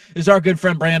now is our good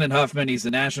friend Brandon Huffman. He's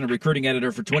the National Recruiting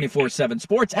Editor for 24/7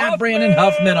 Sports, at Brandon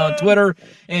Huffman on Twitter,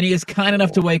 and he is kind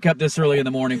enough to wake up this early in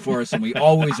the morning for us, and we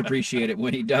always appreciate it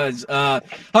when he does.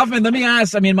 Huffman, let me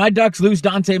ask, my Ducks lose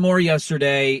Dante Moore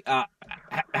yesterday.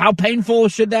 How painful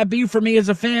should that be for me as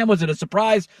a fan? Was it a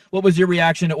surprise? What was your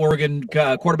reaction to Oregon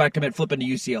quarterback commit flipping to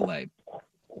UCLA?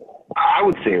 I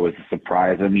would say it was a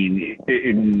surprise.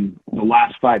 In the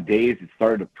last 5 days, it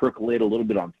started to percolate a little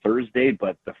bit on Thursday,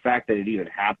 but the fact that it even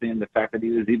happened, the fact that he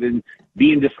was even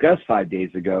being discussed 5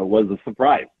 days ago was a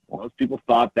surprise. Most people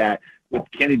thought that with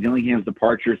Kenny Dillingham's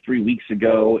departure 3 weeks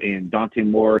ago and Dante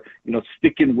Moore,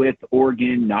 sticking with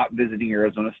Oregon, not visiting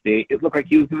Arizona State, it looked like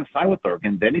he was going to sign with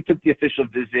Oregon. Then he took the official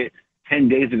visit 10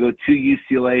 days ago to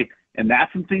UCLA, and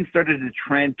that's when things started to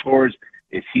trend towards,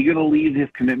 is he going to leave his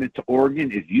commitment to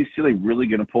Oregon? Is UCLA really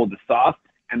going to pull this off?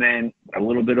 And then a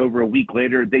little bit over a week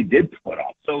later, they did pull it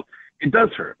off. So it does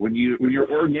hurt when you're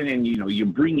Oregon and you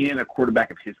bring in a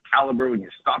quarterback of his caliber, when you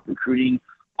stop recruiting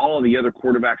all of the other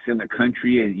quarterbacks in the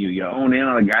country and you own in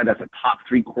on a guy that's a top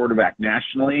 3 quarterback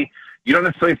nationally. You don't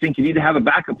necessarily think you need to have a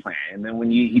backup plan. And then when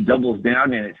he doubles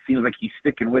down and it seems like he's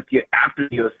sticking with you after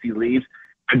the OC leaves,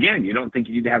 again, you don't think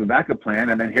you need to have a backup plan.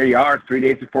 And then here you are 3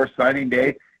 days before signing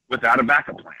day without a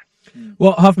backup plan.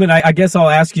 Well, Huffman, I guess I'll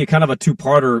ask you kind of a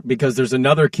two-parter because there's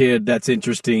another kid that's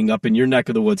interesting up in your neck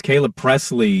of the woods, Caleb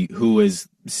Presley, who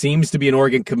seems to be an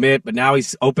Oregon commit, but now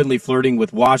he's openly flirting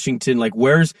with Washington.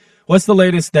 What's the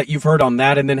latest that you've heard on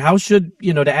that? And then how should,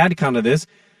 to add kind of this,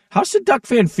 How's the Duck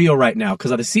fan feel right now?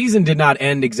 Because the season did not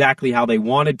end exactly how they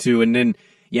wanted to, and then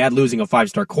you had losing a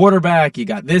 5-star quarterback. You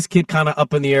got this kid kind of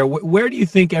up in the air. Where do you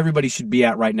think everybody should be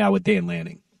at right now with Dan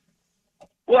Lanning?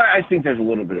 Well, I think there's a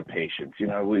little bit of patience.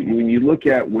 When you look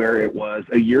at where it was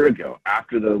a year ago,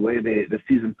 after the way the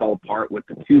season fell apart with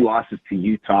the 2 losses to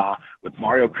Utah, with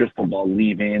Mario Cristobal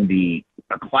leaving,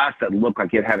 a class that looked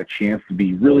like it had a chance to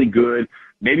be really good,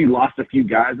 maybe lost a few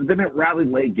guys, but then it rallied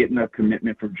late, getting a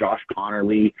commitment from Josh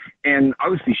Connerly, and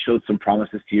obviously showed some promise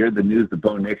this year. The news that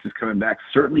Bo Nix is coming back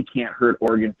certainly can't hurt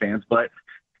Oregon fans, but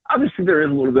obviously there is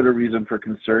a little bit of reason for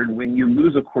concern when you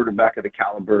lose a quarterback of the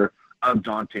caliber of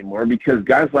Dante Moore, because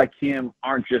guys like him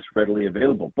aren't just readily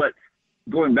available. But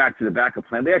going back to the backup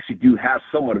plan, they actually do have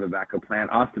somewhat of a backup plan.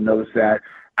 Austin Novosad,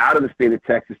 out of the state of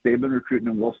Texas, they've been recruiting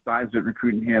him. Will Stein's been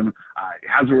recruiting him.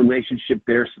 Has a relationship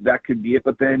there, so that could be it.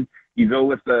 But then you go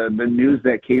with the news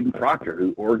that Caden Proctor,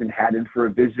 who Oregon had in for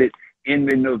a visit in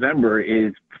mid-November,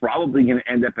 is probably going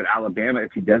to end up at Alabama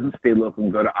if he doesn't stay local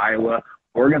and go to Iowa.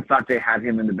 Oregon thought they had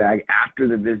him in the bag after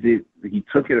the visit. He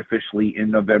took it officially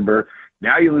in November.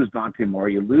 Now you lose Dante Moore,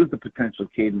 you lose the potential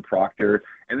Caden Proctor,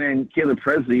 and then Caleb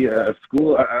Presley, a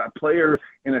player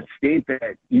in a state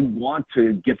that you want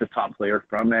to get the top player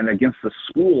from, and against the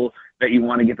school that you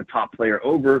want to get the top player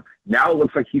over. Now it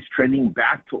looks like he's trending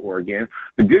back to Oregon.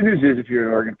 The good news is, if you're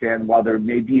an Oregon fan, while there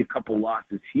may be a couple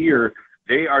losses here,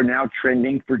 they are now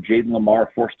trending for Jaden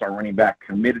Lamar, 4-star running back,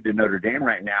 committed to Notre Dame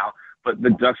right now, but the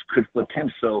Ducks could flip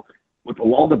him. So with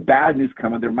all the bad news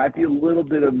coming, there might be a little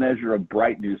bit of measure of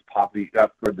bright news popping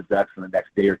up for the Ducks in the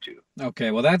next day or two.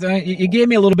 Okay, well, you gave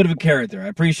me a little bit of a carrot there. I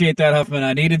appreciate that, Huffman.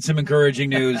 I needed some encouraging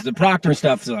news. The Proctor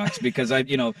stuff sucks because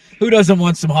who doesn't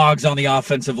want some hogs on the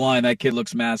offensive line? That kid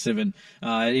looks massive, and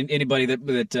anybody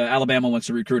that Alabama wants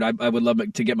to recruit, I would love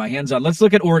to get my hands on. Let's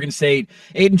look at Oregon State.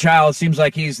 Aiden Chiles seems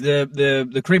like he's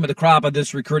the cream of the crop of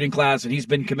this recruiting class, and he's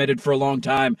been committed for a long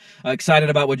time. Excited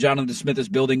about what Jonathan Smith is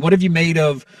building. What have you made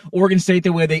of Oregon State,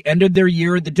 the way they ended their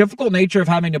year, the difficult nature of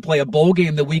having to play a bowl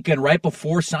game the weekend right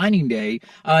before signing day,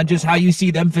 just how you see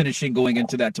them finishing going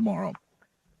into that tomorrow?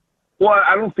 Well,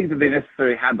 I don't think that they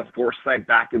necessarily had the foresight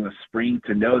back in the spring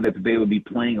to know that they would be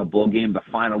playing a bowl game the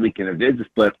final weekend of visits,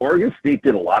 but Oregon State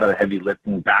did a lot of the heavy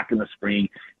lifting back in the spring,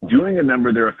 doing a number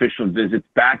of their official visits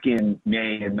back in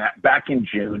May and back in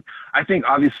June. I think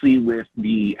obviously with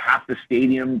the half the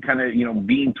stadium kind of,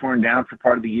 being torn down for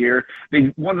part of the year,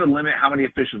 they wanted to limit how many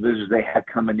official visitors they had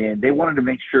coming in. They wanted to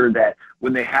make sure that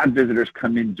when they had visitors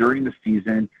come in during the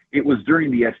season, it was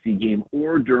during the SC game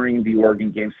or during the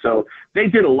Oregon game. So they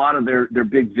did a lot of their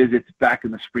big visits back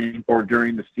in the spring or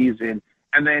during the season.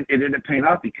 And then it ended up paying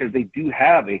off because they do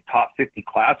have a top 50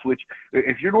 class, which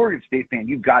if you're an Oregon State fan,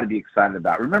 you've got to be excited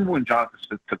about. Remember when Jonathan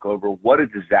Smith took over, what a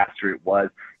disaster it was,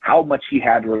 how much he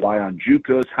had to rely on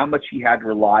JUCOs, how much he had to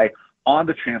rely on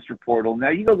the transfer portal. Now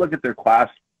you go look at their class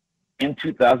in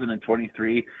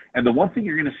 2023, and the one thing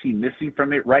you're going to see missing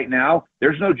from it right now,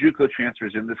 there's no JUCO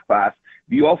transfers in this class.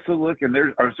 You also look, and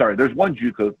there's one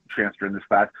JUCO transfer in this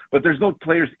class, but there's no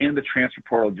players in the transfer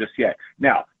portal just yet.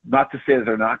 Now, not to say that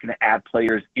they're not going to add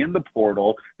players in the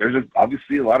portal. There's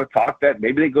obviously a lot of talk that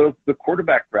maybe they go the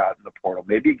quarterback route in the portal.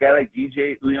 Maybe a guy like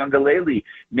DJ Uiagalelei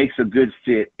makes a good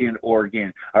fit in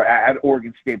Oregon or at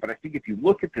Oregon State. But I think if you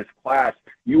look at this class,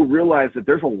 you'll realize that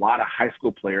there's a lot of high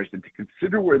school players, and to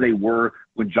consider where they were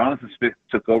when Jonathan Smith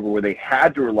took over, where they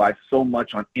had to rely so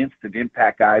much on instant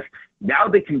impact guys, now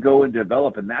they can go and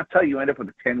develop, and that's how you end up with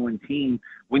a 10-win team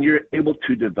when you're able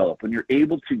to develop, when you're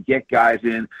able to get guys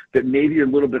in that maybe are a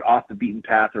little bit off the beaten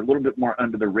path or a little bit more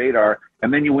under the radar,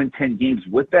 and then you win 10 games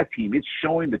with that team. It's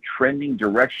showing the trending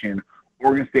direction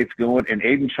Oregon State's going, and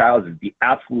Aiden Chiles is the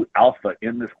absolute alpha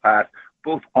in this class,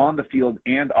 both on the field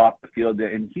and off the field,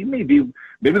 and he may be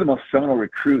maybe the most seminal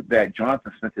recruit that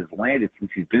Jonathan Smith has landed since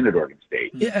he's been at Oregon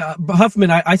State. Yeah, Huffman,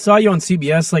 I saw you on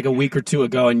CBS like a week or two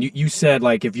ago, and you said,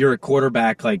 like, if you're a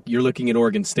quarterback, like, you're looking at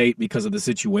Oregon State because of the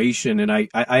situation, and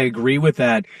I agree with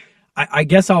that. I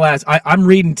guess I'll ask, I'm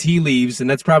reading tea leaves, and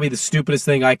that's probably the stupidest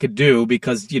thing I could do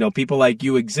because, people like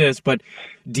you exist, but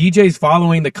DJ's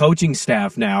following the coaching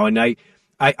staff now, and I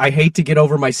hate to get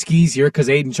over my skis here because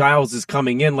Aiden Chiles is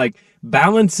coming in, like,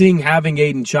 balancing having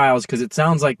Aiden Chiles, because it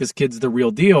sounds like this kid's the real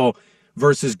deal,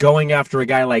 versus going after a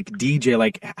guy like DJ,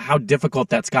 like how difficult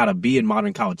that's got to be in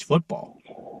modern college football.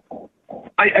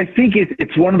 I think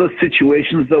it's one of those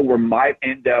situations, though, where might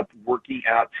end up working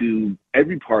out to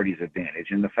every party's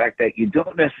advantage, and the fact that you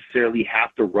don't necessarily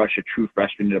have to rush a true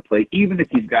freshman into play, even if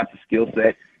he's got the skill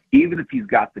set. even if he's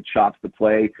got the chops to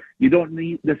play, you don't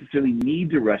necessarily need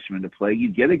to rush him into play. You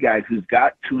get a guy who's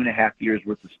got 2.5 years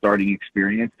worth of starting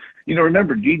experience.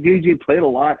 Remember, DJ played a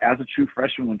lot as a true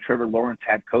freshman when Trevor Lawrence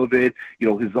had COVID.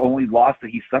 His only loss that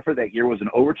he suffered that year was an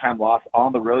overtime loss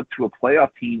on the road to a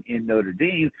playoff team in Notre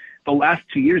Dame. The last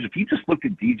 2 years, if you just looked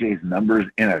at DJ's numbers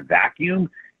in a vacuum,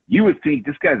 you would think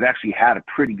this guy's actually had a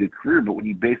pretty good career, but when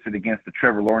you base it against the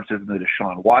Trevor Lawrences and the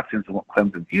Deshaun Watsons and what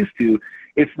Clemson's used to,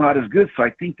 it's not as good. So I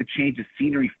think the change of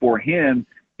scenery for him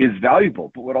is valuable.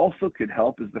 But what also could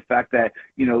help is the fact that,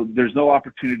 there's no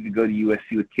opportunity to go to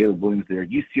USC with Caleb Williams there.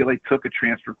 UCLA took a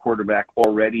transfer quarterback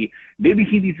already. Maybe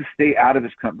he needs to stay out of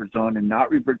his comfort zone and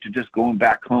not revert to just going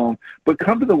back home, but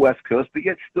come to the West Coast, but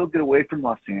yet still get away from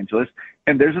Los Angeles.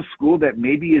 And there's a school that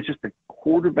maybe is just a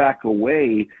quarterback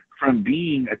away from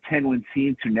being a 10-win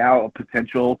team to now a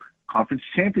potential conference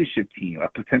championship team, a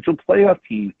potential playoff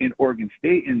team in Oregon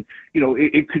State. And,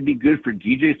 it could be good for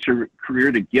DJ's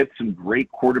career to get some great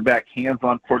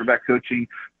hands-on quarterback coaching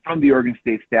from the Oregon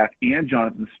State staff and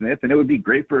Jonathan Smith. And it would be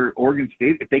great for Oregon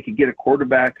State if they could get a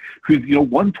quarterback who's,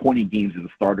 won 20 games as a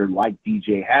starter like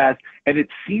DJ has. And it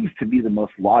seems to be the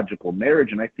most logical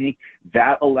marriage. And I think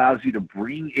that allows you to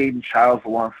bring Aiden Childs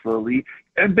along slowly.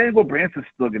 And Bengal Branson's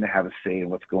still going to have a say in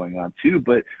what's going on too.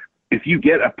 But if you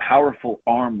get a powerful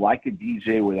arm like a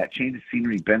DJ where that change of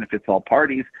scenery benefits all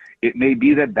parties, it may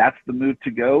be that that's the move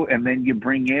to go. And then you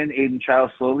bring in Aiden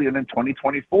Childs slowly. And then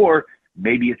 2024,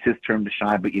 maybe it's his turn to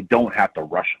shine, but you don't have to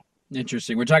rush him.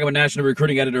 Interesting. We're talking about national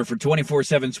recruiting editor for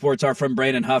 24/7 Sports, our friend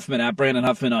Brandon Huffman, at Brandon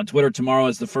Huffman on Twitter. Tomorrow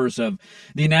is the first of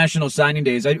the national signing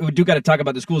days. We do got to talk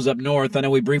about the schools up north. I know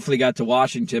we briefly got to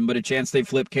Washington, but a chance they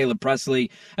flipped Caleb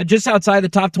Presley just outside the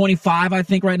top 25, I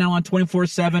think, right now on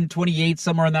 24/7, 28,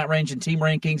 somewhere in that range in team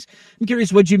rankings. I'm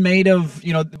curious what you made of,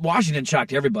 Washington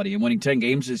shocked everybody in winning 10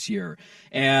 games this year.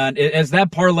 And has that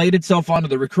parlayed itself onto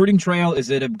the recruiting trail? Is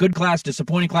it a good class,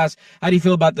 disappointing class? How do you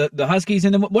feel about the Huskies?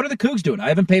 And then what are the Cougs doing? I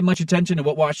haven't paid much attention to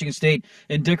what Washington State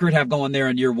and Dickert have going there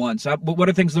in year one. So what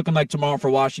are things looking like tomorrow for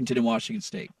Washington and Washington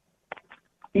State?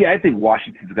 Yeah, I think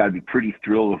Washington's got to be pretty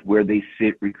thrilled with where they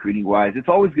sit recruiting-wise. It's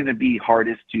always going to be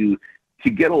hardest to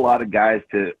get a lot of guys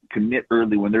to commit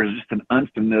early when there's just an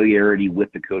unfamiliarity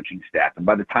with the coaching staff. And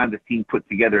by the time the team put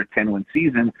together a 10-win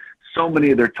season, so many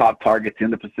of their top targets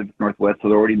in the Pacific Northwest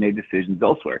had already made decisions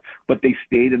elsewhere. But they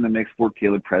stayed in the mix for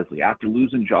Caleb Presley. After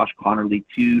losing Josh Connerly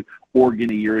to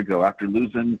Oregon a year ago, after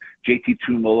losing JT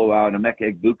Tuimoloau out and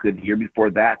Emeka Egbuka the year before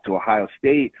that to Ohio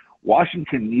State,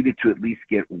 Washington needed to at least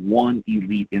get one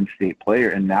elite in-state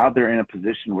player, and now they're in a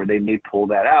position where they may pull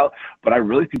that out. But I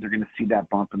really think they're going to see that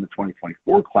bump in the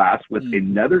 2024 class with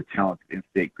another talented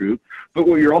in-state group. But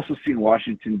what you're also seeing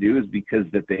Washington do is because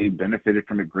that they benefited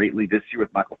from it greatly this year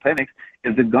with Michael Penix,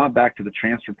 is they've gone back to the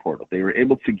transfer portal. They were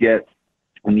able to get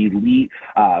an elite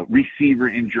receiver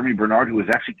in Jeremy Bernard, who was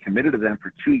actually committed to them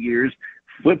for 2 years,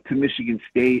 flipped to Michigan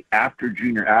State after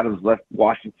Junior Adams left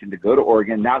Washington to go to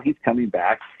Oregon. Now he's coming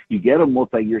back. You get a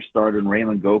multi-year starter in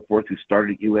Raylan Goforth, who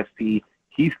started at USC.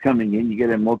 He's coming in. You get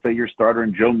a multi-year starter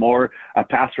in Joe Moore, a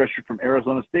pass rusher from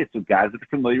Arizona State. So guys that are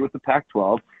familiar with the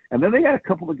Pac-12. And then they got a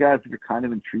couple of guys that are kind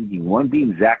of intriguing. One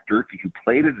being Zach Durkee, who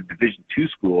played at a Division II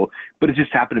school, but it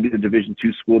just happened to be the Division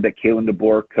II school that Kalen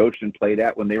DeBoer coached and played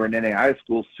at when they were in NAIA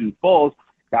school, Sioux Falls.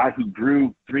 Guy who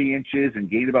grew 3 inches and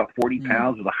gained about 40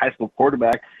 pounds as a high school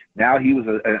quarterback. Now he was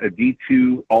a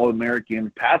D2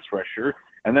 All-American pass rusher.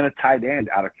 And then a tight end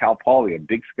out of Cal Poly, a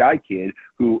Big Sky kid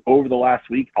who over the last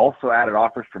week also added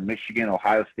offers from Michigan,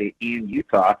 Ohio State, and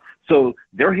Utah. So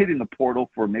they're hitting the portal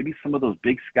for maybe some of those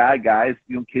Big Sky guys.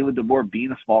 Caleb DeBoer,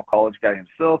 being a small college guy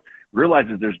himself,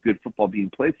 realizes there's good football being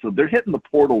played. So they're hitting the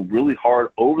portal really hard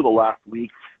over the last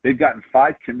week. They've gotten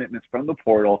 5 commitments from the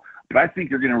portal. But I think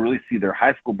you're going to really see their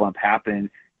high school bump happen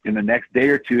in the next day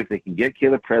or two if they can get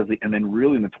Caleb Presley, and then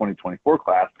really in the 2024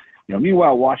 class.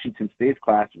 Meanwhile, Washington State's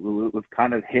class was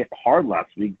kind of hit hard last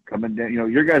week coming down,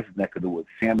 your guys' neck of the woods.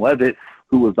 Sam Levitt,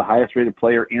 who was the highest-rated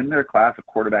player in their class, a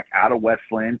quarterback out of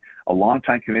Westland, a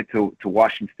longtime commit to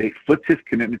Washington State, flipped his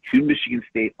commitment to Michigan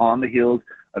State on the heels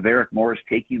of Eric Morris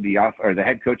taking the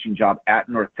head coaching job at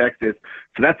North Texas.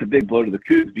 So that's a big blow to the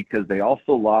Cougs because they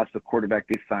also lost the quarterback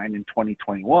they signed in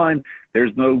 2021.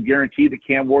 There's no guarantee that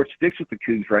Cam Ward sticks with the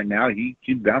Cougs right now. He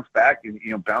bounced back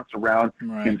and bounce around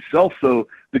himself. So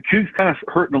the Cougs kind of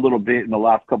hurting a little bit in the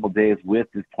last couple of days with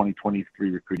this 2023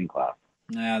 recruiting class.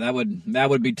 Yeah, that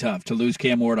would be tough to lose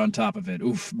Cam Ward on top of it.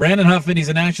 Oof. Brandon Huffman, he's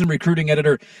a national recruiting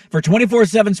editor for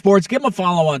 24/7 Sports. Give him a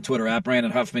follow on Twitter at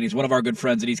Brandon Huffman. He's one of our good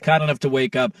friends, and he's kind enough to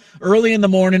wake up early in the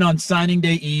morning on signing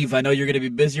day eve. I know you're going to be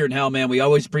busier than hell, man. We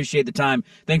always appreciate the time.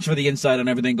 Thanks for the insight on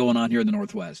everything going on here in the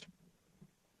Northwest.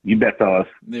 You bet, fellas.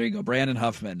 There you go. Brandon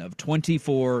Huffman of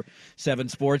 24/7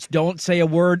 Sports. Don't say a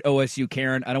word, OSU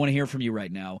Karen. I don't want to hear from you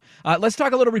right now. Let's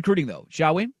talk a little recruiting, though,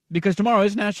 shall we? Because tomorrow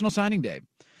is National Signing Day.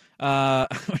 You're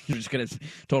just going to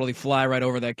totally fly right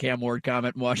over that Cam Ward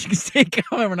comment and Washington State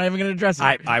comment. We're not even going to address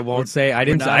it. I won't say. I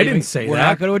didn't say that. We're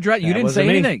not going to address it. You didn't say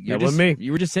anything. That wasn't me.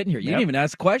 You were just sitting here. You didn't even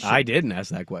ask a question. I didn't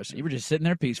ask that question. You were just sitting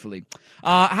there peacefully.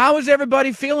 How is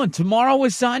everybody feeling? Tomorrow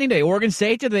is signing day. Oregon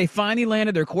State, they finally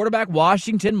landed their quarterback.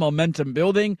 Washington, momentum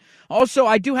building. Also,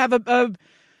 I do have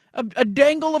a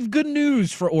dangle of good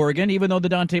news for Oregon, even though the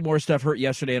Dante Moore stuff hurt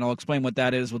yesterday, and I'll explain what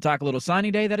that is. We'll talk a little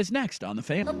signing day. That is next on The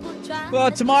Fan.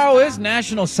 Well, tomorrow is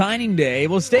National Signing Day.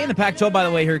 We'll stay in the Pac-12, by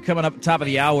the way, here coming up top of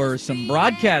the hour. Some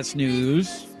broadcast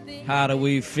news. How do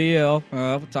we feel?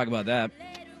 We'll talk about that.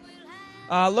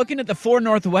 Looking at the 4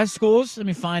 Northwest schools, let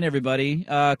me find everybody.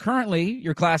 Currently,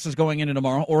 your class is going into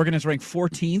tomorrow. Oregon is ranked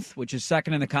 14th, which is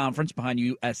second in the conference behind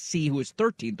USC, who is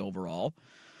 13th overall.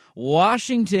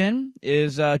 Washington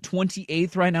is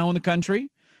 28th right now in the country,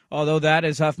 although that,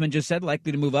 as Huffman just said,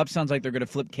 likely to move up. Sounds like they're going to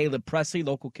flip Caleb Presley,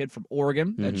 local kid from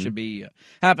Oregon. That should be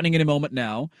happening in a moment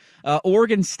now.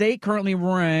 Oregon State currently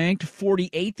ranked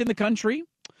 48th in the country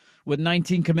with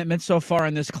 19 commitments so far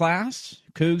in this class.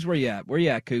 Cougs, where you at? Where you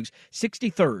at, Cougs?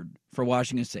 63rd for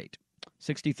Washington State.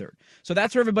 63rd. So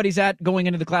that's where everybody's at going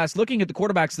into the class. Looking at the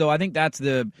quarterbacks, though, I think that's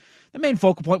the main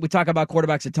focal point. We talk about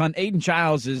quarterbacks a ton. Aiden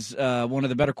Childs is one of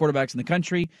the better quarterbacks in the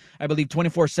country. I believe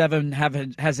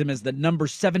 24/7 has him as the number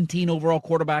 17 overall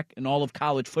quarterback in all of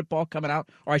college football coming out,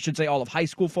 or I should say all of high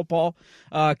school football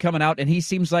coming out. And he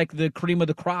seems like the cream of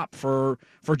the crop for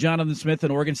Jonathan Smith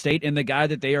and Oregon State, and the guy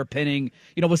that they are pinning.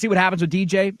 You know, we'll see what happens with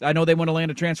DJ. I know they want to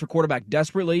land a transfer quarterback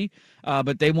desperately,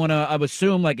 but they want to, I would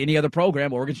assume, like any other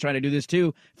program, Oregon's trying to do this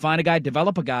too, find a guy,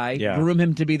 develop a guy, groom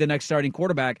him to be the next starting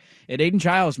quarterback. And Aiden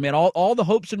Childs, man, all the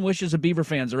hopes and wishes of Beaver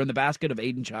fans are in the basket of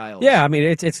Aiden Childs. Yeah, I mean,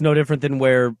 it's no different than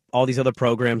where all these other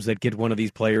programs that get one of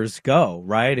these players go,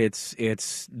 right?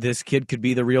 It's this kid could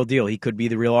be the real deal. He could be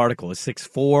the real article. A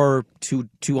 6'4",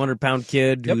 200-pound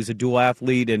kid who's a dual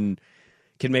athlete and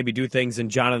can maybe do things in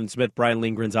Jonathan Smith, Brian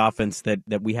Lindgren's offense that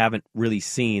we haven't really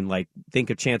seen. Like, think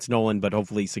of Chance Nolan, but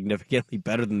hopefully significantly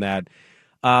better than that.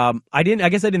 I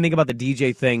guess I didn't think about the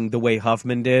DJ thing the way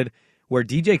Huffman did, where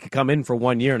DJ could come in for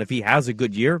 1 year, and if he has a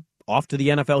good year, off to the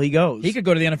NFL he goes. He could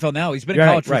go to the NFL now. He's been in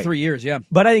college for 3 years, yeah.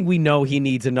 But I think we know he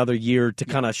needs another year to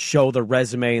kind of show the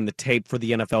resume and the tape for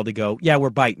the NFL to go, yeah, we're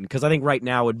biting. Because I think right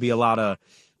now would be a lot of,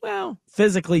 well,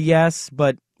 physically, yes,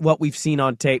 but what we've seen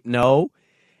on tape, no.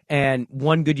 And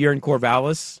one good year in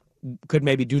Corvallis could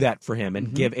maybe do that for him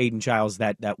and give Aiden Childs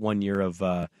that 1 year of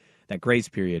that grace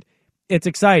period. It's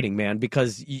exciting, man,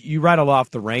 because you rattle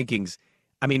off the rankings.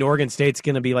 I mean, Oregon State's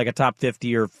going to be like a top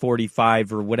 50 or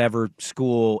 45 or whatever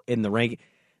school in the ranking.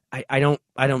 I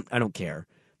don't care.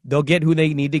 They'll get who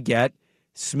they need to get.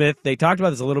 Smith, they talked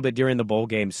about this a little bit during the bowl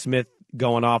game. Smith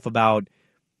going off about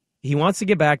he wants to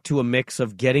get back to a mix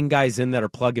of getting guys in that are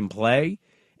plug and play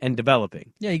and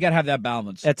developing. Yeah, you got to have that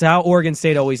balance. That's how Oregon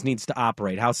State always needs to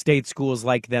operate, how state schools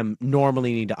like them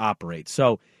normally need to operate.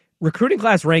 So recruiting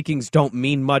class rankings don't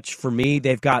mean much for me.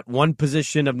 They've got one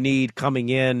position of need coming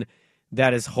in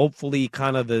that is hopefully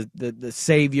kind of the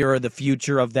savior or the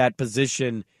future of that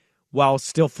position while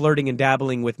still flirting and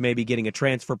dabbling with maybe getting a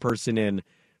transfer person in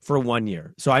for 1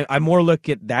 year. So I more look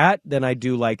at that than I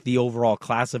do like the overall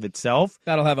class of itself.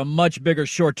 That'll have a much bigger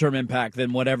short-term impact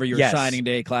than whatever your signing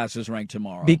day class is ranked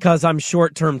tomorrow. Because I'm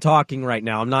short-term talking right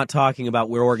now. I'm not talking about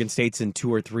where Oregon State's in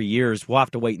 2 or 3 years. We'll have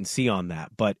to wait and see on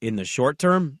that. But in the short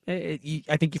term, I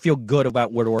think you feel good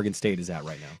about where Oregon State is at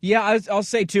right now. Yeah, I'll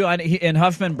say, too, and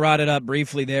Huffman brought it up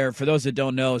briefly there, for those that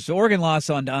don't know. So Oregon lost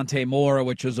on Dante Moore,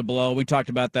 which was a blow. We talked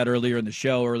about that earlier in the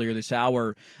show, earlier this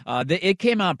hour. It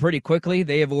came out pretty quickly.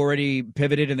 They have already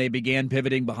pivoted, and they began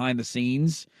pivoting behind the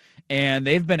scenes, and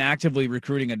they've been actively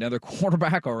recruiting another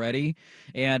quarterback already.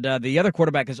 And the other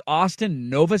quarterback is Austin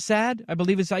Novosad, I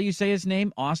believe is how you say his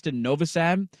name, Austin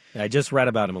Novosad. Yeah, I just read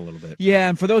about him a little bit. Yeah,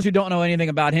 and for those who don't know anything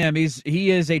about him,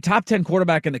 he is a top 10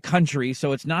 quarterback in the country,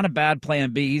 so it's not a bad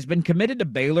plan B. He's been committed to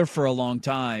Baylor for a long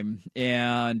time,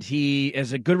 and he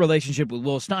has a good relationship with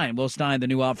Will Stein. Will Stein, the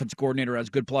new offensive coordinator, has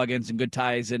good plug-ins and good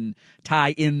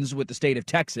tie-ins with the state of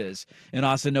Texas, and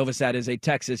Austin Novosad is a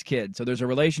Texas kid, so there's a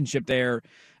relationship there.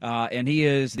 and he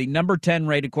is the number 10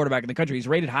 rated quarterback in the country. He's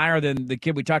rated higher than the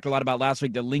kid we talked a lot about last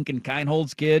week, the Lincoln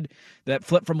Kienholz kid that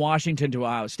flipped from Washington to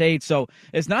Ohio State. So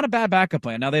it's not a bad backup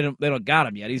plan. Now they don't got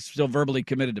him yet. He's still verbally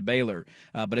committed to Baylor,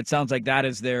 but it sounds like that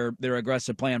is their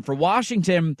aggressive plan. For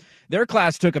Washington, their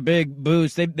class took a big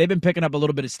boost. They've been picking up a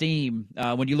little bit of steam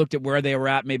when you looked at where they were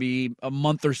at maybe a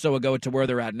month or so ago to where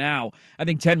they're at now. I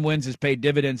think 10 wins has paid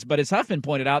dividends, but as Huffman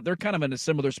pointed out, they're kind of in a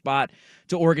similar spot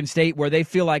to Oregon State where they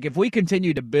feel like if we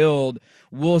continue to build,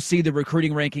 we'll see the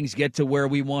recruiting rankings get to where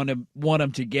we want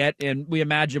them to get, and we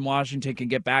imagine Washington can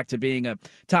get back to being a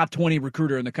top 20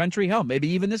 recruiter in the country. Hell, maybe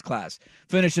even this class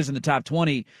finishes in the top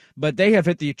 20, but they have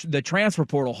hit the transfer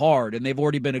portal hard, and they've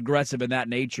already been aggressive in that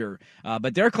nature.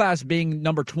 But their class being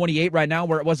number 28 right now,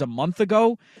 where it was a month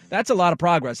ago, that's a lot of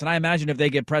progress, and I imagine if they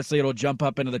get Presley, it'll jump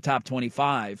up into the top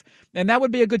 25, and that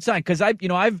would be a good sign, because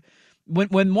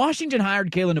when Washington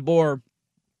hired Kalen DeBoer,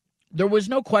 there was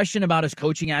no question about his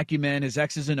coaching acumen, his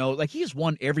X's and O's. Like, he's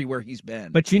won everywhere he's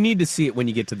been. But you need to see it when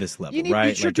you get to this level,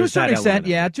 right? Sure, to a certain extent,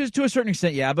 yeah. To a certain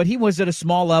extent, yeah. But he was at a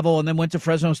small level and then went to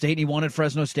Fresno State, and he wanted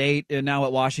Fresno State. And now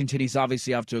at Washington, he's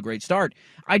obviously off to a great start.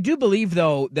 I do believe,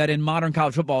 though, that in modern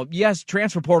college football, yes,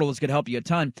 transfer portal is going to help you a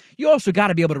ton. You also got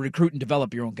to be able to recruit and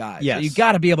develop your own guys. Yes. You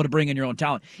got to be able to bring in your own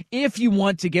talent if you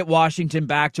want to get Washington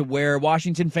back to where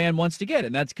Washington fan wants to get,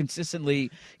 and that's consistently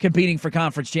competing for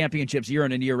conference championships year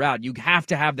in and year out. You have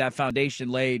to have that foundation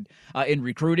laid in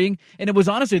recruiting, and it was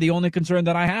honestly the only concern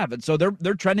that I have. And so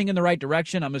they're trending in the right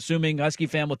direction. I'm assuming Husky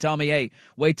fan will tell me, hey,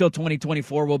 wait till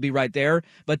 2024, we'll be right there.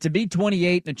 But to be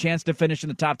 28 and a chance to finish in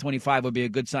the top 25 would be a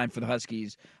good sign for the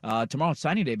Huskies. Tomorrow's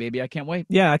signing day, baby. I can't wait.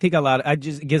 Yeah, I think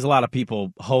it gives a lot of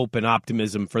people hope and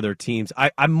optimism for their teams.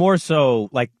 I'm more so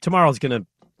like tomorrow's going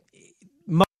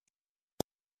to.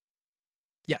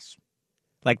 Yes.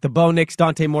 Like the Bo Nix,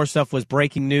 Dante Moore stuff was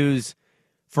breaking news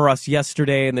for us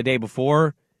yesterday and the day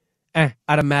before. I'd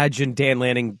imagine Dan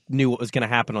Lanning knew what was going to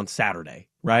happen on Saturday,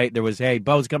 right? There was, hey,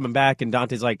 Bo's coming back, and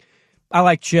Dante's like, I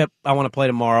like Chip. I want to play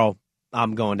tomorrow.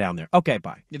 I'm going down there. Okay,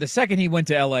 bye. The second he went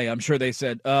to L.A., I'm sure they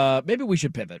said, maybe we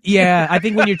should pivot. Yeah, I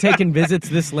think when you're taking visits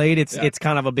this late, it's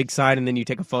kind of a big sign, and then you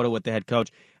take a photo with the head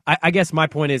coach. I guess my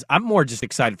point is I'm more just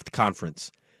excited for the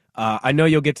conference. I know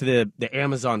you'll get to the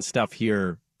Amazon stuff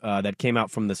here that came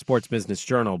out from the Sports Business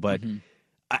Journal, but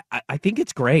I think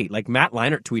it's great. Like Matt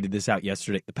Leinart tweeted this out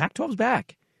yesterday. The Pac-12's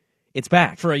back. It's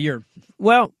back. For a year.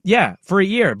 Well, yeah, for a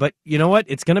year. But you know what?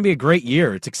 It's going to be a great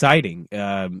year. It's exciting.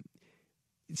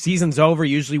 Season's over.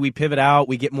 Usually we pivot out.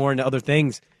 We get more into other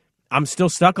things. I'm still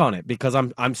stuck on it because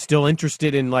I'm still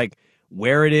interested in like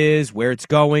where it is, where it's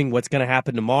going, what's going to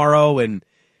happen tomorrow. And,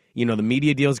 you know, the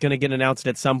media deal is going to get announced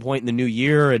at some point in the new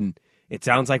year. And it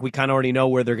sounds like we kind of already know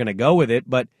where they're going to go with it.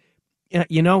 But,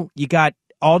 you know, you got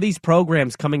all these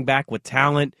programs coming back with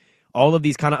talent, all of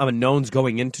these kind of unknowns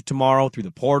going into tomorrow through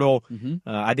the portal.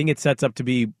 I think it sets up to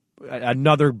be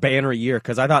another banner year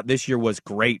because I thought this year was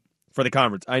great for the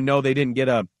conference. I know they didn't get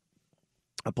a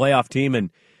playoff team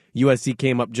and USC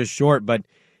came up just short, but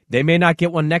they may not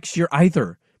get one next year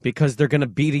either because they're going to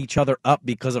beat each other up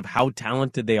because of how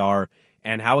talented they are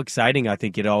and how exciting I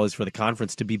think it all is for the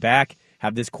conference to be back,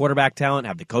 have this quarterback talent,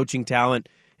 have the coaching talent,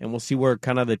 and we'll see where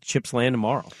kind of the chips land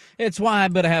tomorrow. It's why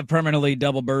I'm going to have permanently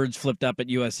double birds flipped up at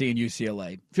USC and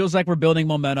UCLA. Feels like we're building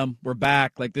momentum. We're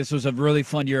back. Like this was a really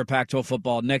fun year of Pac-12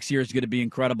 football. Next year is going to be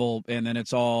incredible, and then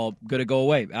it's all going to go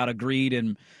away out of greed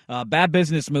and bad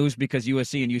business moves because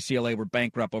USC and UCLA were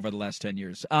bankrupt over the last 10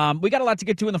 years. We got a lot to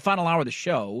get to in the final hour of the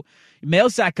show.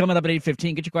 Mail sack coming up at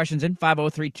 8:15. Get your questions in,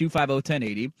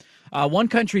 503-250-1080. One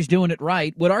country's doing it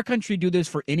right. Would our country do this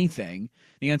for anything?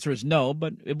 The answer is no,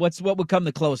 but what would come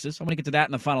the closest? I'm going to get to that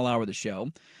in the final hour of the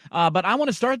show. But I want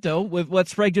to start, though, with what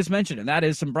Sprague just mentioned, and that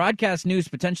is some broadcast news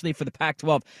potentially for the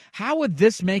Pac-12. How would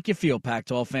this make you feel,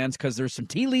 Pac-12 fans? Because there's some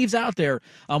tea leaves out there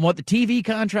on what the TV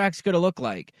contract's going to look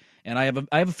like. And I have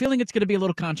a feeling it's going to be a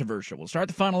little controversial. We'll start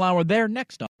the final hour there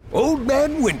next on. Old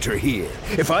Man Winter here.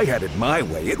 If I had it my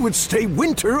way, it would stay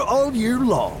winter all year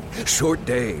long. Short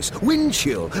days, wind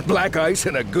chill, black ice,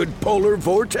 and a good polar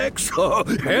vortex. Oh,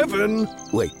 heaven.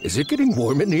 Wait, is it getting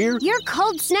warm in here? Your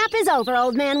cold snap is over,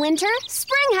 Old Man Winter.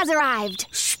 Spring has arrived.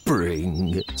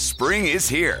 Spring. Spring is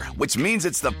here, which means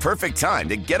it's the perfect time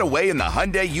to get away in the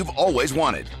Hyundai you've always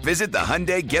wanted. Visit the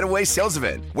Hyundai Getaway Sales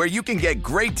Event, where you can get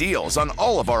great deals on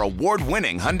all of our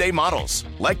award-winning Hyundai models,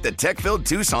 like the tech-filled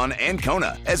Tucson and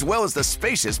Kona, as well as the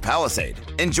spacious Palisade.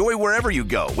 Enjoy wherever you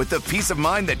go with the peace of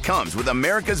mind that comes with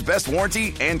America's best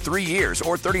warranty and 3 years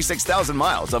or 36,000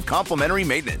 miles of complimentary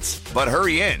maintenance. But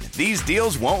hurry in, these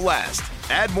deals won't last.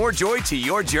 Add more joy to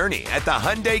your journey at the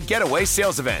Hyundai Getaway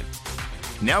Sales Event.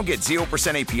 Now get 0%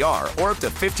 APR or up to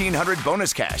 $1,500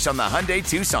 bonus cash on the Hyundai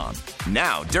Tucson.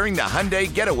 Now, during the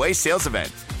Hyundai Getaway Sales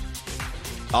Event.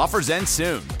 Offers end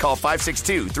soon. Call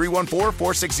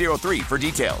 562-314-4603 for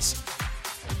details.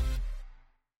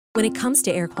 When it comes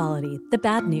to air quality, the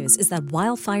bad news is that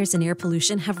wildfires and air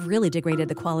pollution have really degraded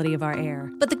the quality of our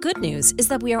air. But the good news is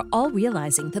that we are all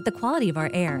realizing that the quality of our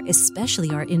air, especially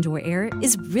our indoor air,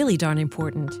 is really darn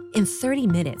important. In 30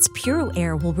 minutes, Puro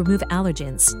Air will remove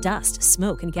allergens, dust,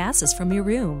 smoke, and gases from your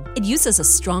room. It uses a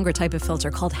stronger type of filter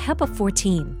called HEPA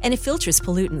 14, and it filters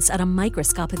pollutants at a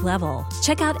microscopic level.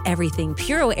 Check out everything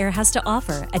Puro Air has to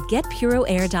offer at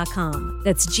getpuroair.com.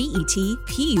 That's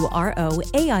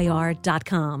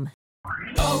GetPuroAir.com.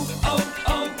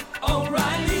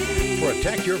 O'Reilly.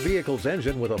 Protect your vehicle's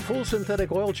engine with a full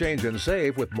synthetic oil change and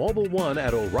save with Mobil 1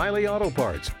 at O'Reilly Auto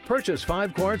Parts. Purchase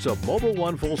 5 quarts of Mobil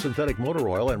 1 full synthetic motor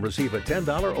oil and receive a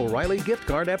 $10 O'Reilly gift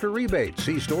card after rebate.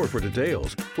 See store for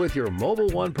details. With your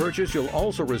Mobil 1 purchase, you'll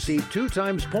also receive 2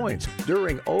 times points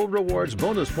during O Rewards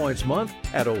Bonus Points Month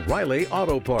at O'Reilly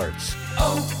Auto Parts.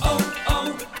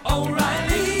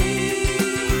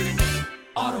 O'Reilly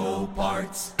Auto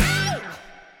Parts.